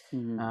 Like,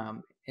 Hmm.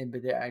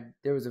 but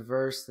there was a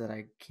verse that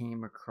I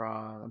came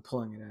across. I'm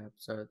pulling it up,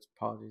 so it's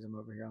apologies. I'm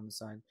over here on the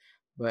side,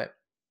 but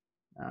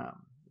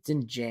it's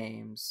in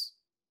James.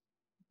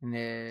 and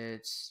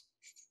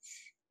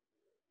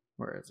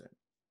where is it?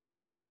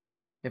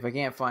 If I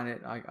can't find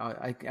it,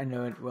 I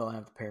know it will. I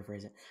have to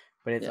paraphrase it,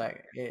 but it's Yeah.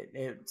 like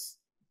it's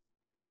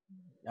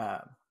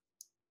uh,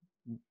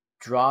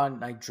 draw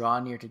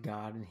near to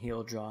God, and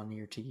He'll draw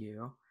near to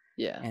you.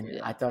 Yeah. And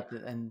Yeah. I thought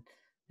that, and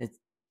it's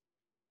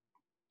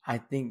I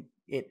think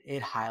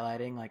it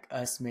highlighting like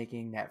us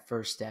making that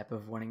first step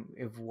of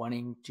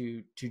wanting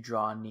to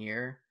draw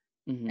near,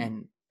 Hmm.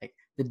 and like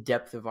the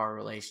depth of our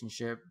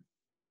relationship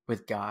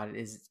with God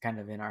is kind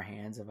of in our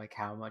hands of like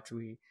how much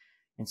we,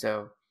 and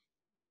so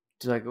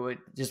to like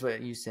just what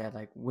you said,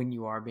 like when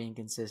you are being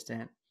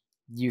consistent,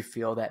 you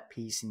feel that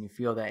peace and you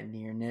feel that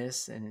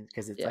nearness, and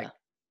because it's Yeah. like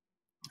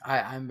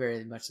I'm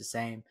very much the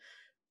same.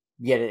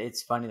 Yet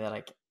it's funny that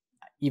like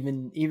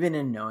even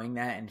in knowing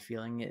that and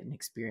feeling it and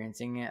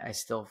experiencing it, I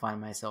still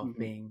find myself Hmm.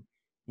 being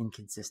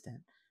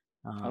inconsistent.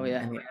 Oh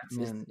yeah. And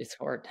then It's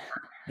hard.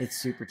 it's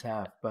super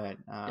tough, but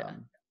Yeah.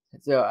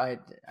 so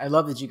I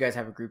love that you guys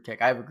have a group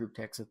text. I have a group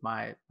text with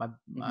my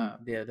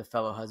Hmm. the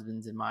fellow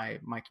husbands in my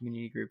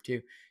community group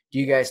too. Do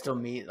you Yeah. guys still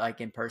meet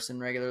like in person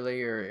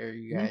regularly, or are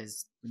you Hmm.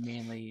 guys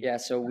mainly? Yeah.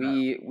 So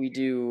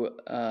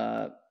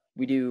Uh,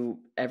 we do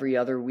every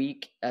other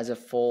week as a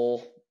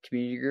full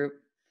community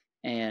group,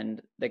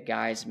 and the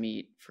guys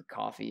meet for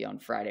coffee on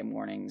Friday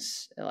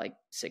mornings at like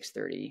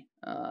 6:30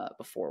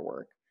 before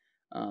work.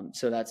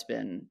 So that's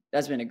been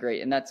a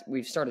great, and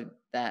we've started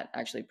that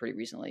actually pretty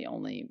recently,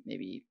 only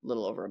maybe a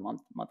little over a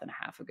month and a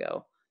half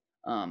ago.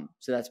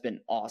 So that's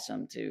been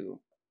awesome to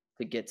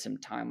get some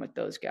time with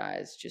those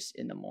guys just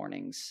in the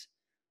mornings,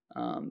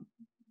 um,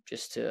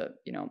 just to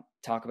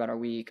talk about our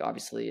week,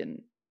 obviously,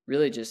 and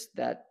really just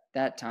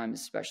that time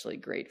is especially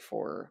great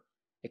for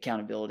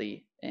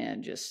accountability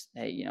and just,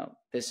 hey,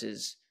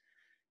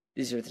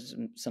 these are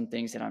some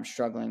things that I'm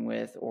struggling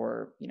with,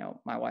 or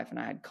my wife and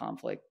I had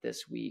conflict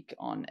this week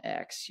on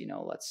X.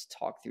 Let's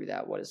talk through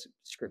that. What does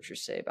Scripture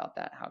say about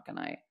that? How can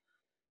I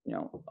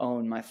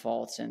own my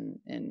faults and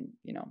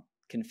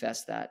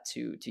confess that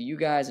to you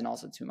guys and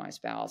also to my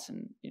spouse,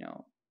 and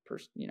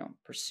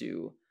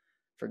pursue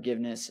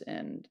forgiveness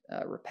and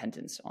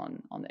repentance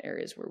on the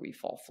areas where we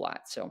fall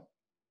flat. So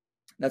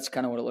that's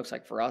kind of what it looks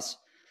like for us.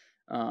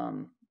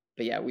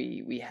 But yeah,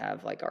 we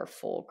have like our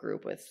full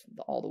group with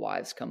all the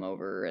wives come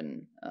over,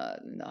 and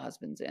the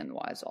husbands and the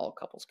wives, all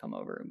couples come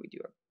over, and we do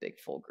a big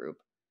full group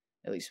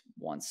at least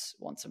once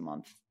a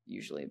month,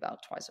 usually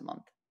about twice a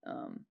month.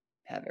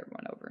 Have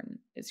everyone over, and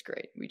it's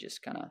great. We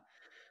just kind of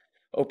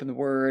open the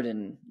Word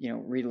and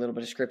read a little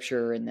bit of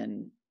Scripture, and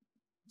then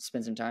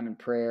spend some time in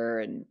prayer,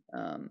 and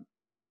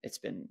it's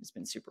been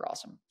super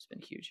awesome. It's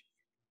been huge.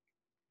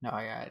 no,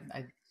 yeah,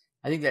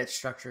 I think that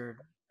structured,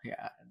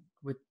 yeah,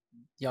 with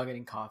y'all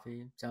getting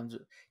coffee sounds.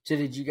 So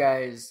did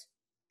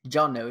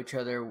y'all know each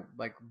other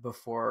like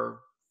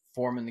before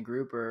forming the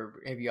group,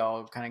 or have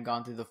y'all kind of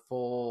gone through the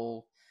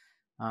full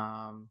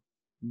um,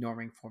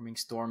 norming, forming,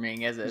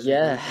 storming as a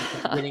Yeah.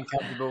 group, and getting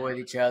comfortable with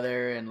each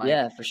other, and like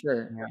Yeah, for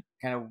sure.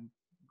 kind of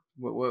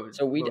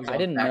So what was I y'all's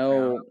didn't background?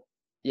 know,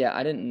 yeah,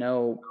 I didn't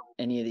know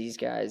any of these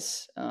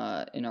guys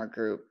in our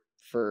group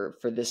for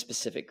this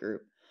specific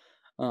group.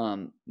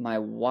 My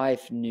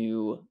wife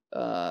knew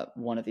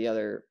one of the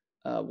other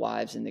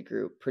wives in the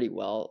group pretty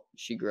well.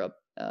 She grew up.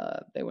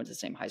 They went to the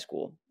same high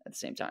school at the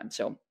same time,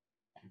 so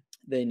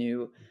they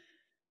knew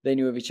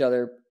of each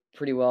other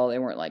pretty well. They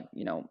weren't like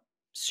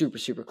super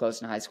super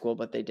close in high school,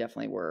 but they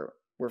definitely were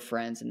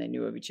friends, and they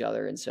knew of each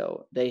other, and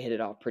so they hit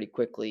it off pretty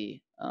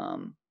quickly,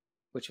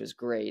 which was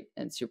great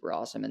and super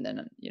awesome. And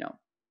then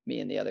me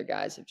and the other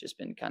guys have just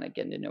been kind of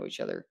getting to know each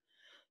other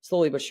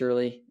slowly but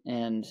surely,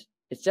 and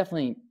it's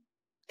definitely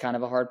kind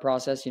of a hard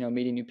process.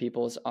 Meeting new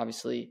people is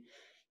obviously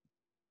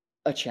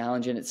a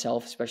challenge in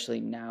itself,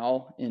 especially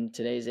now in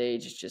today's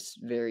age. It's just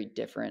very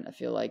different. I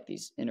feel like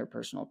these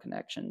interpersonal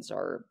connections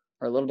are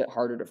a little bit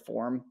harder to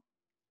form,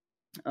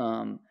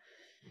 um,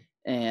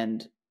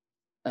 and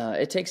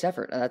it takes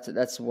effort.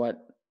 That's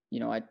what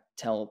I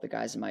tell the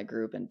guys in my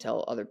group and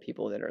tell other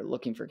people that are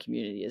looking for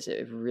community, is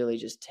it really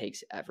just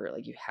takes effort.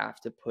 Like, you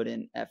have to put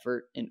in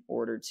effort in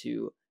order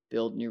to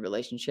build new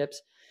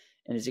relationships,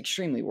 and it's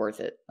extremely worth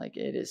it. Like,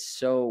 it is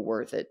so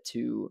worth it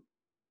to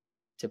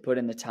put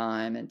in the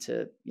time, and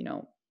to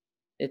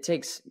it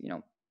takes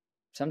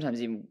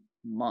sometimes even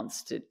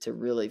months to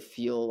really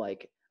feel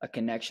like a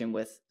connection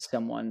with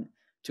someone,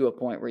 to a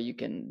point where you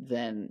can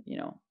then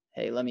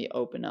hey, let me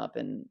open up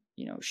and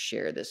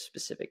share this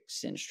specific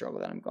sin struggle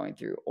that I'm going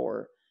through,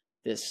 or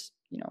this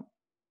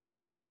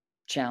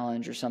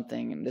challenge or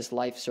something, and this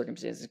life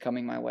circumstance is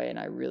coming my way, and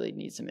I really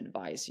need some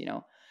advice.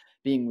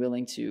 Being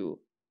willing to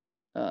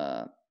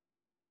uh,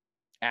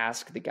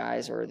 ask the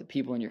guys or the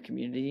people in your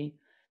community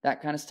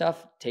that kind of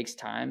stuff takes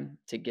time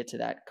to get to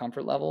that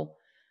comfort level.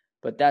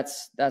 But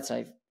that's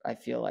I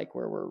feel like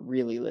where we're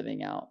really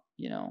living out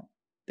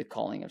the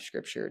calling of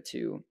Scripture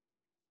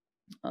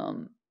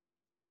um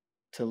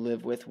to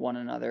live with one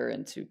another,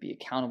 and to be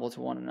accountable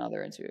to one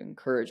another, and to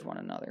encourage one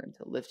another, and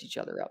to lift each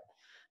other up.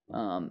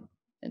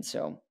 And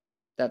so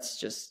that's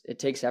just, it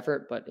takes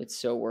effort, but it's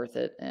so worth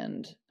it.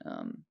 And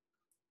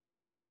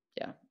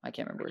yeah, I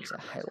can't remember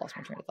exactly. I lost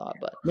my train of thought,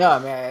 but No, I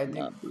mean, I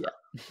think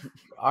yeah.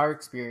 our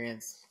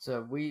experience.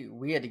 So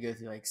we had to go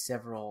through like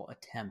several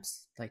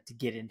attempts like to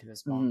get into a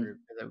small Hmm. group.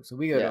 So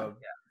we go Yeah. to.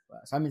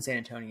 So I'm in San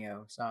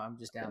Antonio, so I'm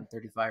just Okay. down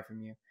 35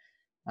 from you.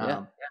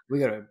 Yeah. We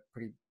go to a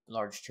pretty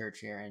large church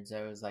here, and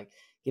so it was like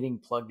getting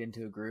plugged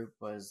into a group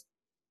was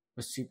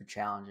super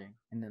challenging.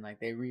 And then like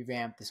they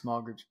revamped the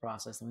small groups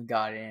process, and we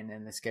got in,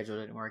 and the schedule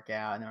didn't work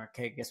out, and they're like,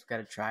 okay, I guess we got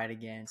to try it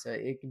again. So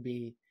it can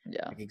be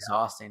Yeah. like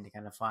exhausting to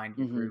kind of find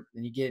your Hmm. group.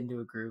 Then you get into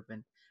a group,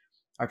 and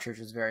our church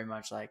was very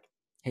much like,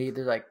 hey,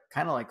 there's like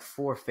kind of like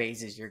 4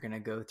 phases you're gonna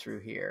go through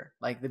here.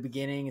 Like the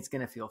beginning, it's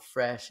gonna feel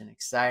fresh and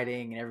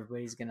exciting, and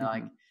everybody's gonna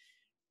like,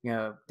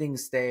 Hmm.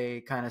 things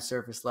stay kind of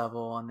surface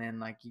level, and then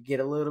like you get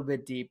a little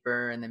bit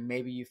deeper, and then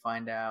maybe you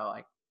find out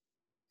like,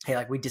 hey,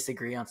 like we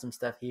disagree on some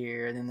stuff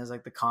here, and then there's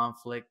like the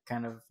conflict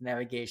kind of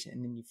navigation,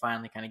 and then you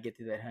finally kind of get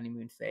through that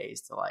honeymoon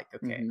phase to like,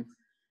 okay, Hmm.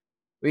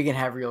 we can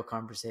have real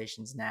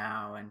conversations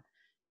now, and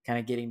kind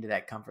of getting to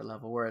that comfort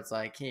level where it's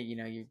like,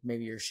 hey,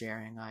 maybe you're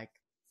sharing like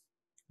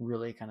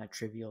really kind of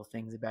trivial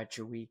things about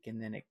your week,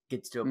 and then it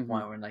gets to a Hmm.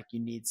 point where like you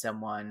need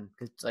someone,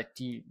 because like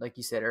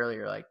you said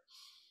earlier, like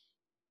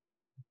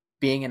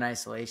being in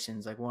isolation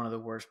is like one of the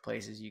worst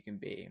places you can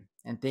be,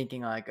 and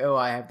thinking like, oh,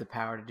 I have the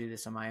power to do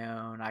this on my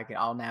own,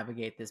 I'll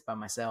navigate this by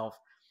myself,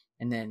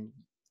 and then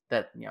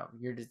that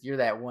you're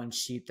that one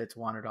sheep that's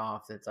wandered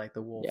off, that's like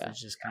the wolf Yeah. is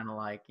just kind of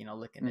like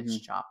licking its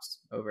Hmm. chops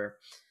over.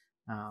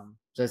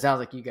 So it sounds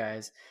like you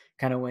guys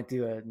kind of went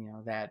through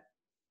that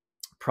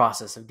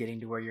process of getting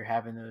to where you're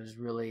having those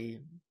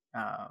really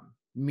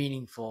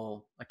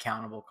meaningful,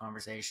 accountable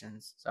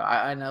conversations. So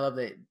and I love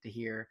that to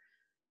hear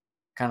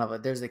kind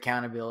of there's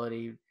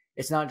accountability.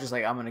 It's not just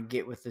like I'm gonna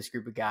get with this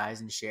group of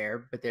guys and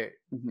share, but there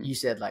Hmm. you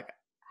said like,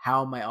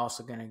 how am I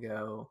also gonna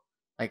go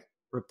like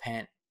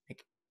repent,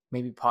 like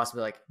maybe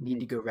possibly like need Hmm.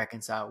 to go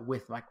reconcile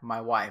with like my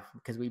wife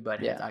because we butt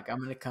heads. Yeah. Like I'm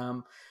gonna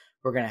come,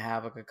 we're gonna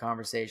have like a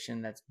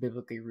conversation that's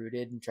biblically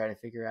rooted and try to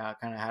figure out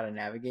kind of how to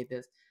navigate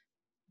this,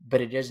 but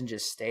it doesn't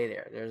just stay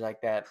there. There's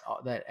like that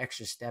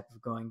extra step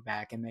of going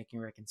back and making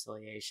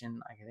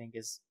reconciliation. I think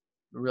is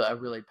a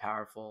really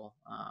powerful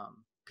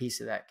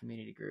piece of that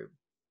community group.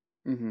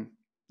 Hmm.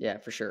 Yeah,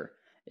 for sure.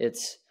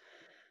 It's,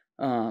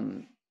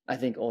 I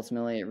think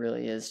ultimately it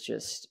really is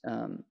just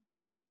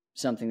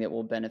something that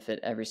will benefit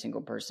every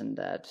single person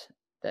that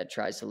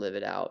tries to live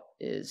it out.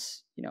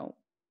 Is,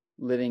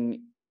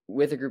 living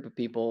with a group of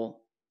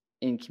people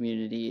in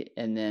community,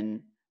 and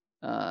then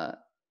uh,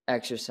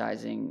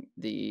 exercising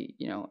the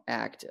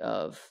act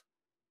of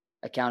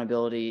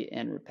accountability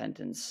and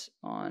repentance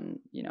on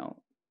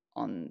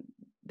on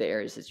the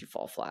areas that you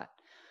fall flat.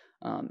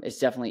 It's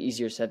definitely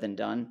easier said than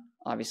done,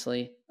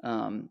 obviously.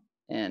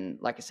 And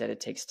like I said, it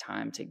takes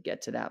time to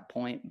get to that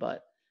point,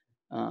 but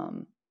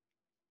um,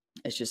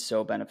 it's just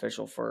so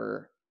beneficial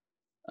for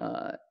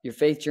your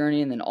faith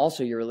journey, and then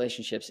also your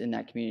relationships in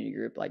that community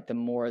group. Like the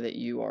more that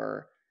you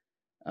are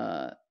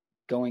uh,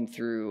 going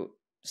through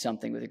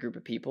something with a group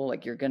of people,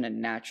 like you're going to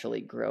naturally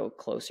grow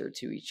closer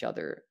to each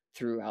other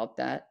throughout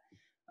that,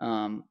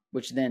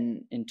 which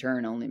then in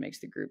turn only makes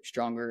the group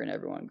stronger, and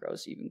everyone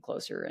grows even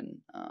closer. And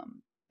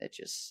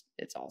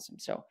it's awesome.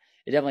 So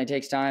it definitely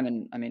takes time.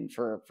 And I mean,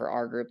 for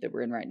our group that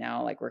we're in right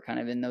now, like we're kind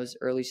of in those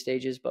early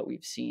stages, but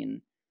we've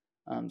seen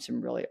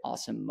some really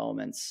awesome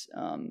moments,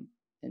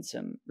 and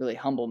some really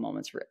humble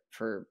moments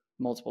for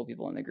multiple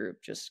people in the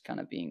group, just kind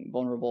of being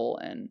vulnerable.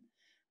 And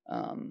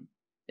um,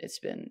 it's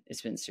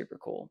been super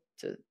cool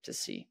to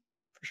see,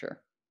 for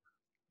sure.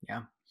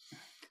 Yeah.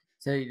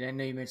 So I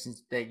know you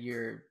mentioned that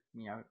you're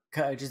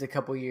just a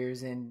couple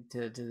years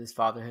into this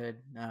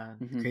fatherhood,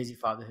 Hmm. crazy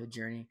fatherhood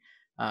journey.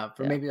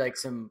 For Yeah. maybe like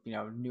some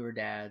newer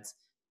dads,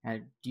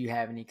 do you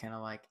have any kind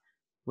of like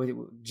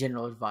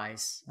general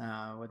advice,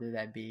 whether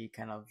that be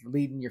kind of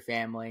leading your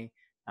family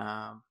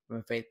from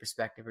a faith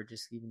perspective, or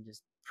just even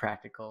just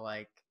practical,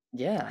 like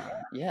Yeah.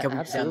 a Yeah, couple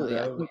years down the absolutely.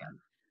 I road? think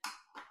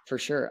for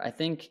sure. I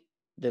think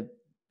the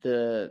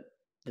the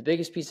the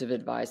biggest piece of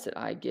advice that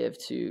I give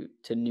to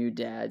new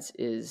dads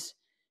is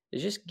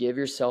just give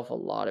yourself a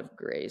lot of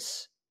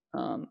grace.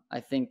 I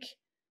think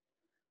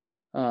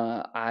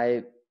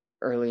I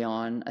early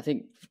on, I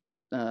think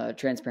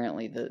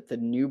transparently, the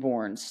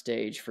newborn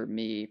stage for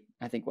me,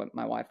 I think what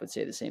my wife would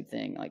say the same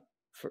thing. Like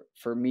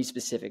for me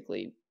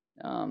specifically,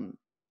 um,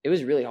 it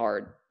was really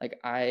hard. Like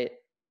I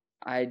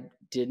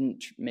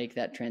didn't make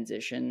that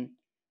transition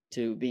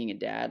to being a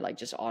dad like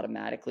just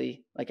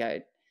automatically. Like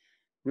I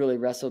really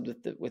wrestled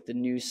with the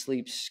new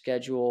sleep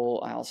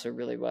schedule. I also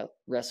really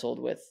wrestled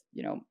with,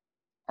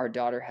 our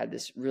daughter had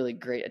this really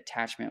great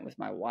attachment with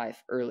my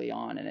wife early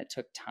on, and it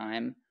took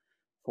time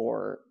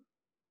for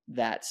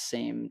that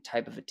same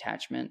type of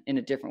attachment in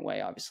a different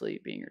way,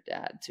 obviously being your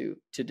dad,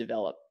 to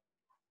develop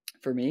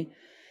for me.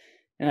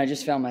 And I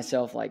just found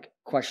myself like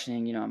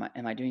questioning,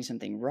 am I doing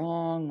something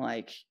wrong?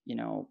 Like,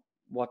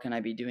 what can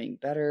I be doing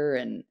better?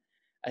 And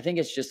I think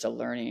it's just a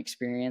learning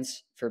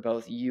experience for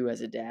both you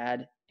as a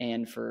dad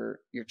and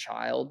for your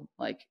child.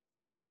 Like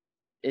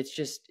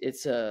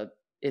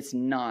it's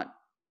not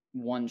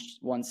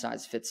one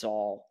size fits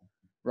all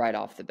right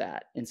off the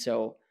bat. And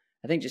so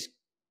I think just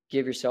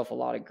give yourself a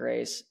lot of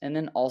grace, and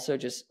then also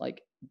just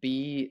like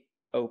be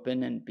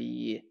open and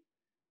be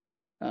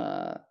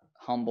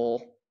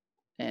humble,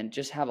 and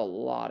just have a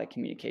lot of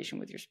communication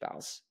with your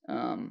spouse.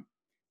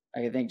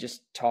 I think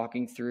just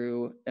talking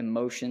through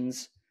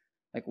emotions,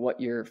 like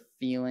what you're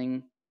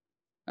feeling.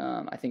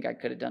 I think I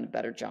could have done a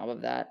better job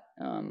of that,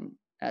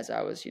 as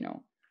I was,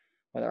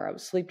 whether I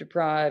was sleep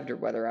deprived or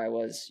whether I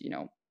was,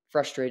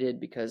 frustrated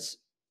because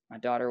my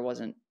daughter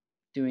wasn't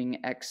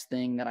doing X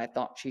thing that I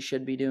thought she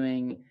should be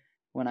doing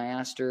when I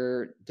asked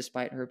her,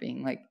 despite her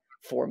being like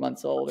 4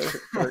 months old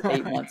or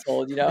 8 months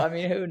old. I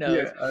mean, who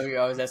knows?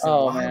 Yeah, I was asking,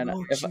 Oh why man,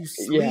 won't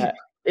you yeah,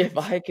 sleep? if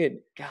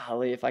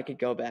I could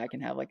go back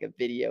and have like a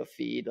video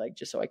feed, like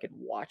just so I could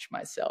watch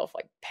myself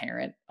like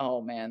parent.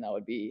 Oh man, That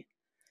would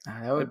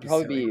it'd be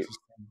probably so be,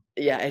 interesting.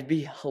 yeah, it'd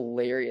be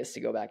hilarious to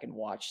go back and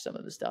watch some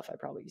of the stuff I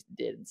probably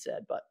did and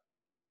said.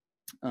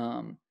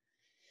 Um,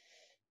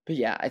 but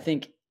yeah, I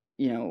think,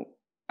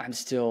 I'm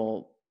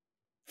still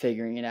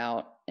figuring it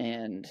out,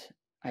 and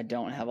I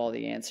don't have all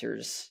the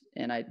answers.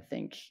 And I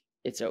think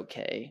it's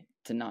okay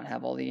to not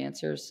have all the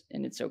answers,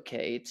 and it's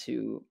okay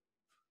to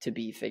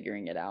be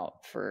figuring it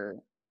out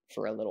for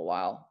a little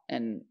while.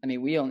 And I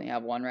mean, we only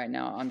have one right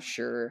now. I'm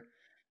sure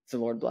if the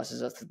Lord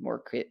blesses us with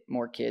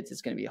more kids,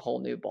 it's going to be a whole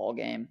new ball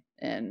game.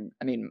 And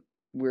I mean,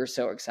 we're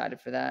so excited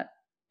for that,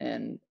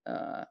 and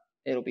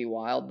it'll be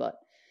wild. But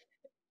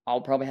I'll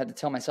probably have to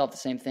tell myself the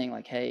same thing,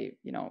 like, hey,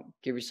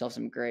 give yourself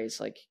some grace.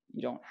 Like,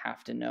 you don't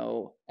have to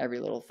know every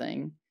little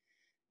thing,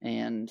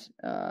 and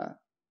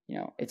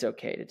it's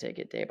okay to take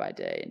it day by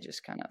day and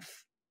just kind of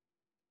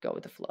go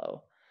with the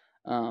flow.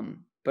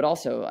 But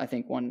also, I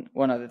think one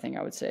other thing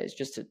I would say is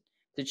just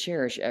to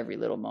cherish every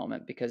little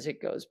moment, because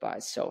it goes by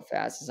so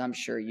fast, as I'm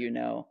sure you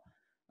know.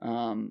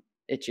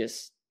 It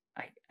just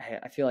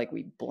I feel like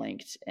we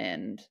blinked,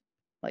 and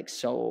like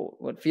so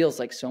what feels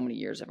like so many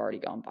years have already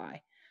gone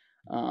by.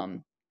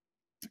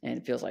 And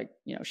it feels like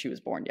she was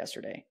born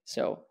yesterday.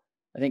 So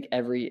I think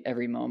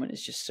every moment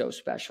is just so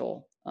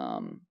special.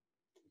 And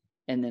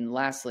then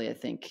lastly, I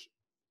think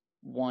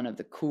one of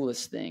the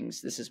coolest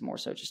things, this is more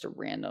so just a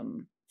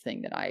random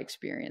thing that I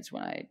experienced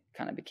when I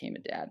kind of became a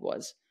dad,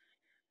 was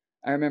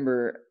I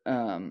remember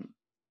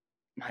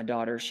my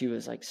daughter, she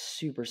was like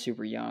super,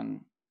 super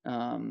young.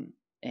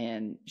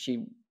 And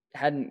she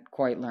hadn't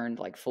quite learned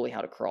like fully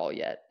how to crawl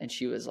yet. And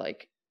she was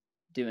like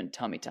doing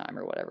tummy time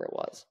or whatever it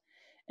was.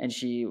 And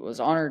she was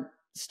on her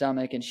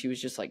stomach, and she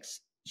was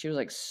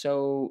like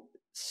so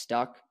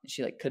stuck.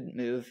 She like couldn't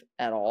move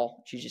at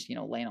all. She's just,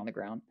 laying on the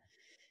ground.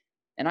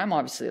 And I'm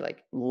obviously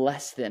like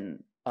less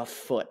than a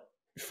foot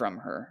from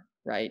her,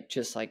 right?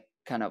 Just like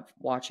kind of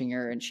watching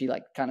her, and she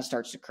like kind of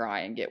starts to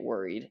cry and get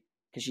worried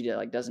because she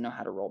like doesn't know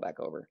how to roll back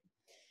over.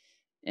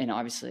 And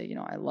obviously,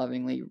 I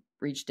lovingly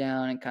reach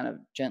down and kind of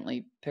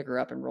gently pick her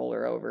up and roll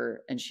her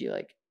over, and she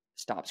like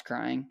stops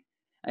crying.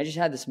 I just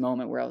had this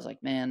moment where I was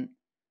like, man,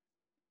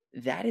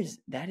 that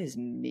is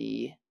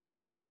me,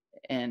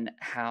 and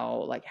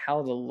how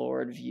the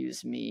Lord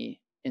views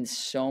me in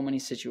so many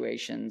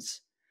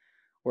situations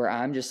where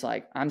I'm just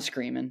like, I'm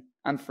screaming,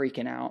 I'm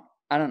freaking out,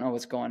 I don't know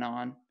what's going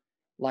on,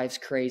 life's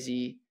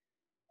crazy,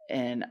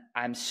 and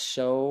I'm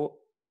so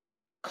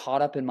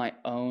caught up in my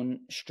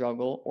own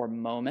struggle or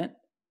moment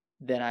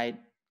that I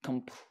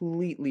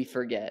completely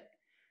forget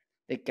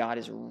that God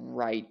is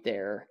right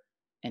there,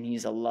 and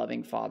he's a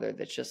loving father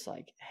that's just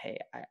like, hey,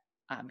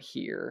 I'm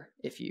here.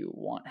 If you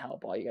want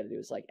help, all you got to do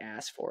is like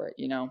ask for it,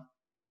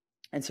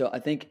 And so I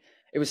think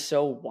it was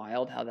so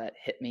wild how that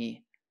hit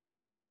me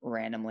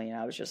randomly, and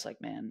I was just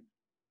like, man,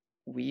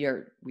 we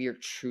are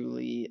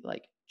truly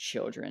like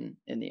children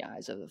in the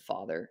eyes of the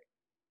Father.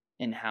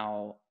 And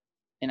how,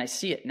 and I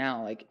see it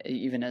now, like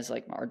even as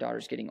like our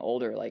daughter's getting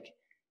older, like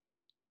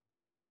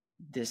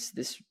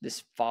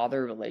this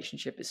father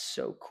relationship is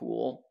so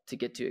cool to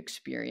get to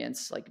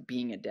experience, like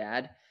being a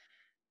dad,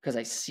 because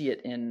I see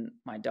it in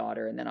my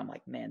daughter, and then I'm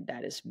like, man,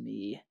 that is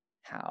me.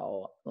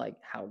 How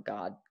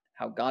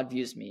God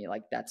views me,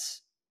 like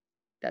that's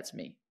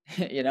me,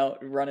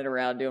 running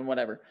around doing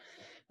whatever.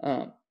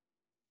 And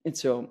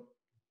so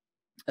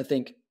I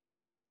think,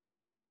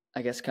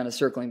 I guess, kind of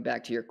circling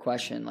back to your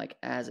question, like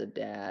as a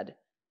dad,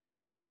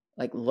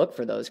 like look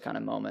for those kind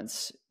of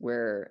moments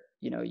where,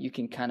 you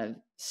can kind of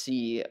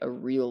see a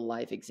real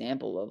life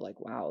example of like,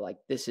 wow, like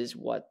this is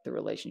what the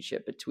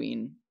relationship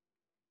between,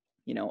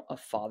 a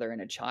father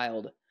and a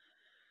child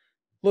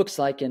looks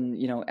like in,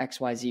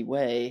 XYZ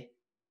way.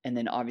 And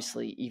then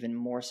obviously even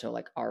more so,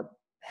 like our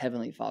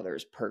heavenly Father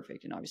is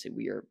perfect. And obviously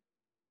we are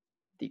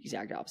the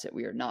exact opposite.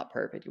 We are not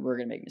perfect. We're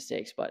going to make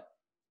mistakes. But,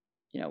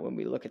 when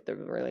we look at the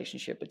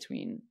relationship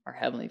between our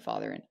heavenly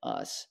Father and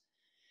us,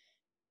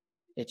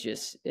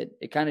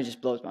 it kind of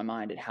just blows my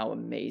mind at how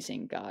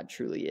amazing God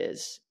truly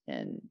is.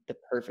 And the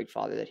perfect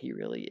Father that he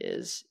really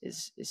is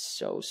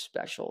so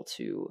special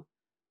to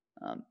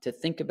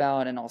think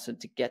about, and also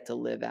to get to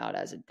live out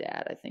as a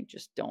dad. I think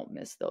just don't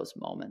miss those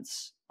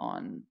moments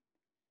on,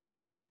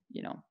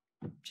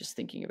 just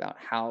thinking about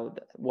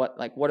what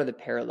are the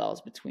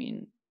parallels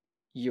between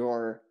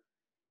your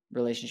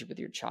relationship with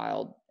your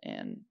child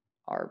and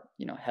our,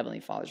 Heavenly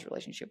Father's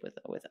relationship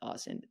with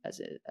us and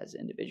as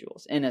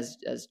individuals and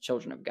as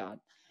children of God.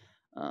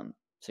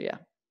 So yeah,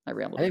 I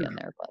rambled again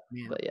there,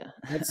 but yeah,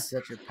 that's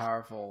such a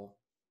powerful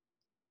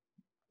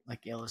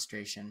like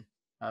illustration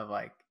of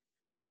like,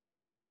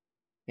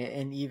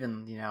 and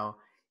even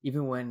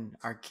even when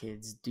our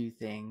kids do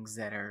things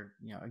that are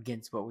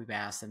against what we've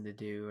asked them to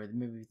do, or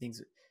maybe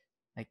things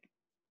like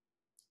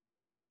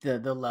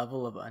the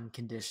level of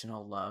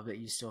unconditional love that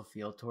you still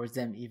feel towards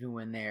them, even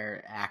when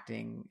they're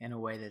acting in a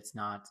way that's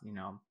not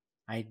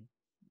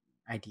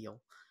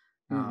ideal.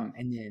 And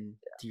then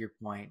to your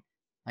point,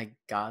 like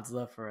God's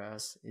love for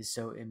us is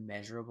so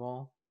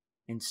immeasurable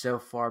and so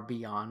far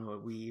beyond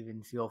what we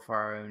even feel for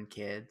our own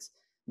kids.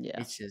 Yeah,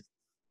 it's just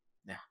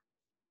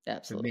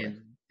absolutely.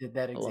 Man,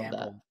 that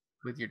example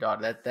with your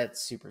daughter,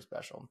 that's super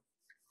special.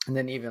 And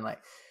then even like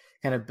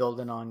kind of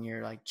building on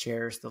your like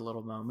cherish the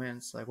little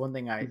moments. Like one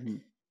thing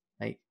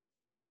like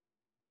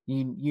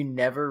you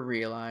never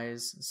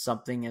realize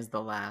something is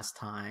the last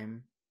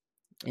time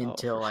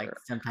until like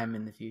sometime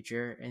in the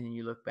future, and then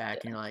you look back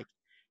and you're like,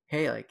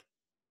 hey, like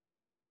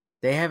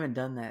they haven't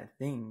done that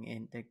thing,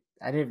 and like,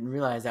 I didn't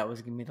realize that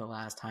was gonna be the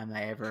last time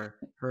I ever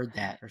heard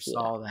that or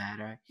saw that.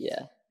 Or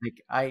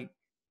like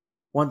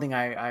one thing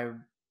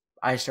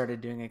I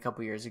started doing a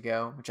couple years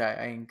ago, which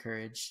I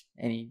encourage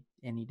any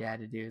dad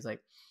to do, is like,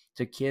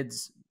 so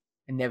kids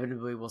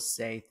inevitably will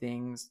say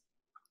things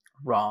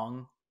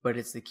wrong, but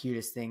it's the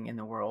cutest thing in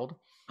the world.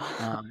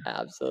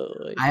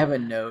 Absolutely. I have a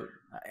note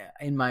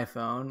in my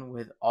phone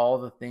with all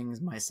the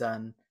things my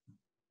son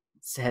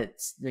said,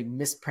 like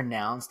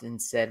mispronounced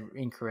and said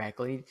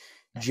incorrectly.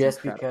 That's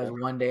just incredible.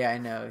 Because one day I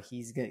know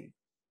he's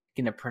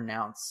gonna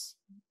pronounce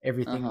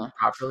everything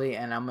properly,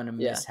 and I'm gonna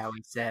miss how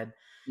he said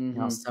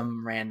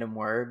some random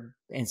word.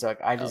 And so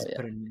like, I just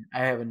I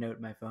have a note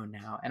in my phone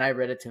now, and I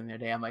read it to him the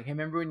other day. I'm like, hey,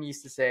 remember when you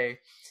used to say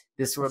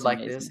this word like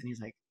this? And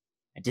he's like,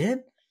 I did?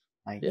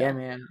 Like, yeah,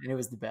 man. And it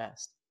was the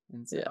best.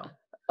 And so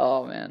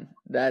oh man,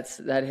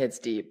 that hits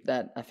deep.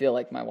 That I feel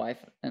like my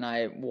wife and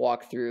I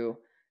walk through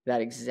that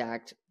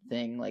exact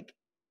thing like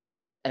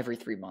every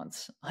 3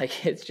 months.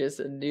 Like it's just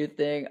a new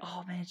thing.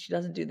 Oh man, she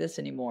doesn't do this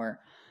anymore.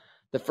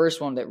 The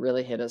first one that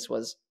really hit us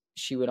was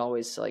she would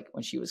always, like,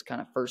 when she was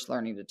kind of first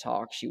learning to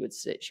talk, she would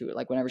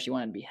like, whenever she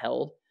wanted to be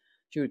held,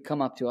 she would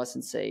come up to us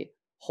and say,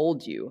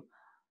 hold you,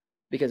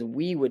 because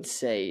we would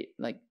say,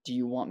 like, do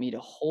you want me to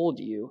hold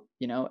you?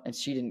 And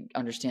she didn't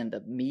understand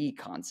the me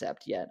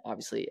concept yet,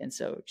 obviously. And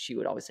so she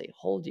would always say,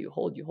 hold you,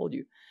 hold you, hold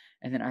you.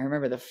 And then I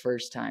remember the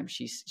first time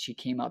she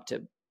came up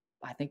to,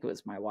 I think it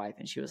was my wife,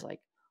 and she was like,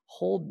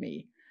 hold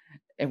me.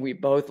 And we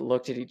both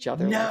looked at each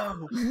other like,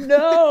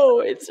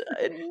 no, it's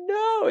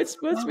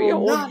supposed to be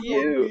hold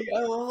you.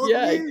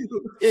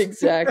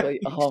 Exactly.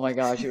 Oh my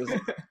gosh, it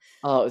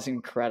was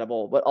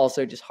incredible, but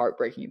also just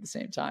heartbreaking at the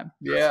same time.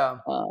 Yeah.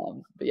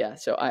 But yeah,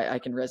 so I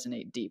can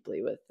resonate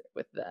deeply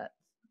with that.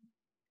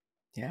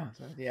 Yeah.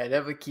 So yeah,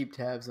 definitely keep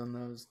tabs on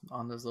those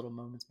little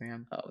moments,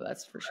 man. Oh,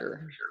 that's for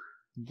sure.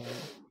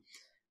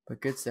 But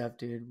good stuff,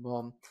 dude.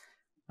 Well,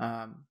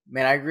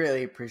 man, I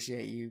really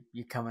appreciate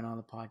you coming on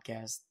the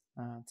podcast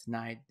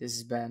tonight. This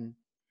has been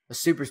a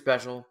super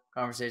special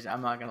conversation.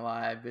 I'm not gonna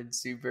lie, I've been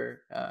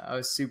I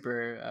was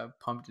super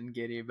pumped and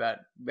giddy about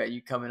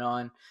you coming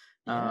on.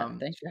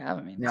 Thanks for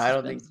having me. This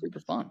has been super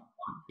fun.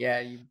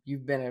 Yeah,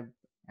 you've been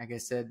like I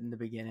said in the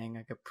beginning,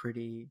 like a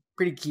pretty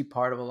key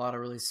part of a lot of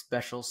really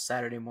special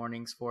Saturday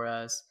mornings for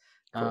us.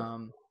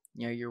 Cool.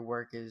 Your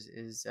work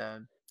is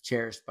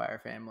cherished by our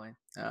family.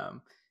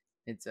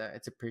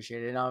 It's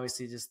appreciated, and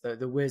obviously just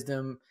the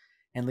wisdom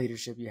and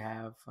leadership you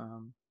have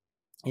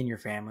in your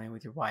family and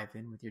with your wife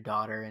and with your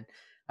daughter. And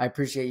I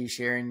appreciate you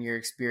sharing your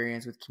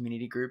experience with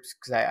community groups,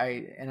 because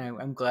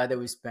I'm glad that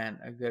we spent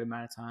a good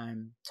amount of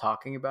time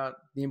talking about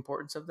the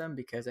importance of them,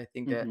 because I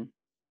think that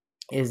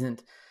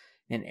isn't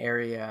an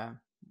area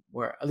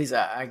where, at least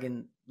I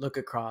can look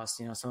across,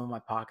 some of my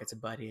pockets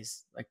of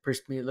buddies, like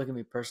look at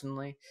me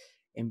personally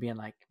and being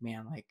like,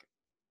 man, like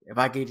if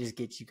I could just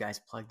get you guys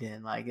plugged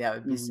in, like that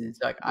would be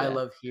it's like, I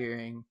love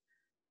hearing,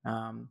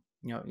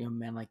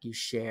 men like you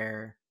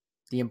share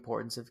the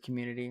importance of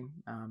community,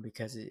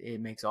 because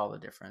it makes all the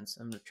difference.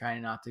 I'm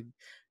trying not to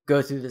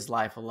go through this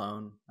life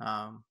alone,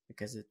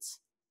 because it's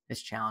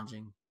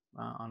challenging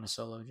on a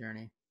solo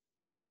journey.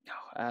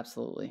 Oh,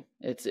 absolutely.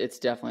 It's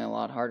definitely a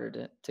lot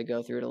harder to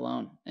go through it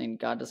alone, and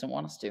God doesn't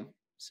want us to.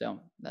 So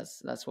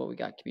that's what we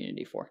got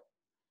community for.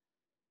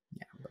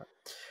 Yeah, but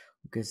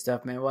good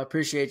stuff, man. Well, I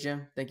appreciate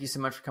you. Thank you so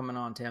much for coming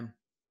on, Tim.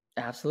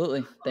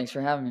 Absolutely. Thanks for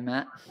having me,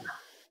 Matt.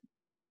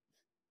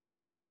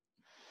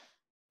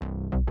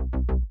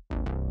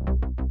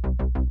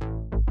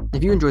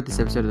 If you enjoyed this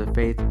episode of the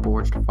Faith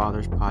Forged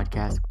Fathers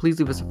podcast, please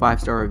leave us a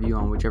 5-star review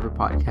on whichever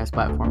podcast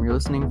platform you're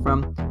listening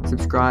from.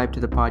 Subscribe to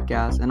the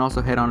podcast, and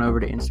also head on over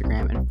to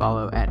Instagram and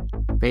follow at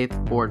Faith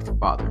Forged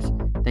Fathers.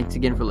 Thanks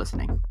again for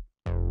listening.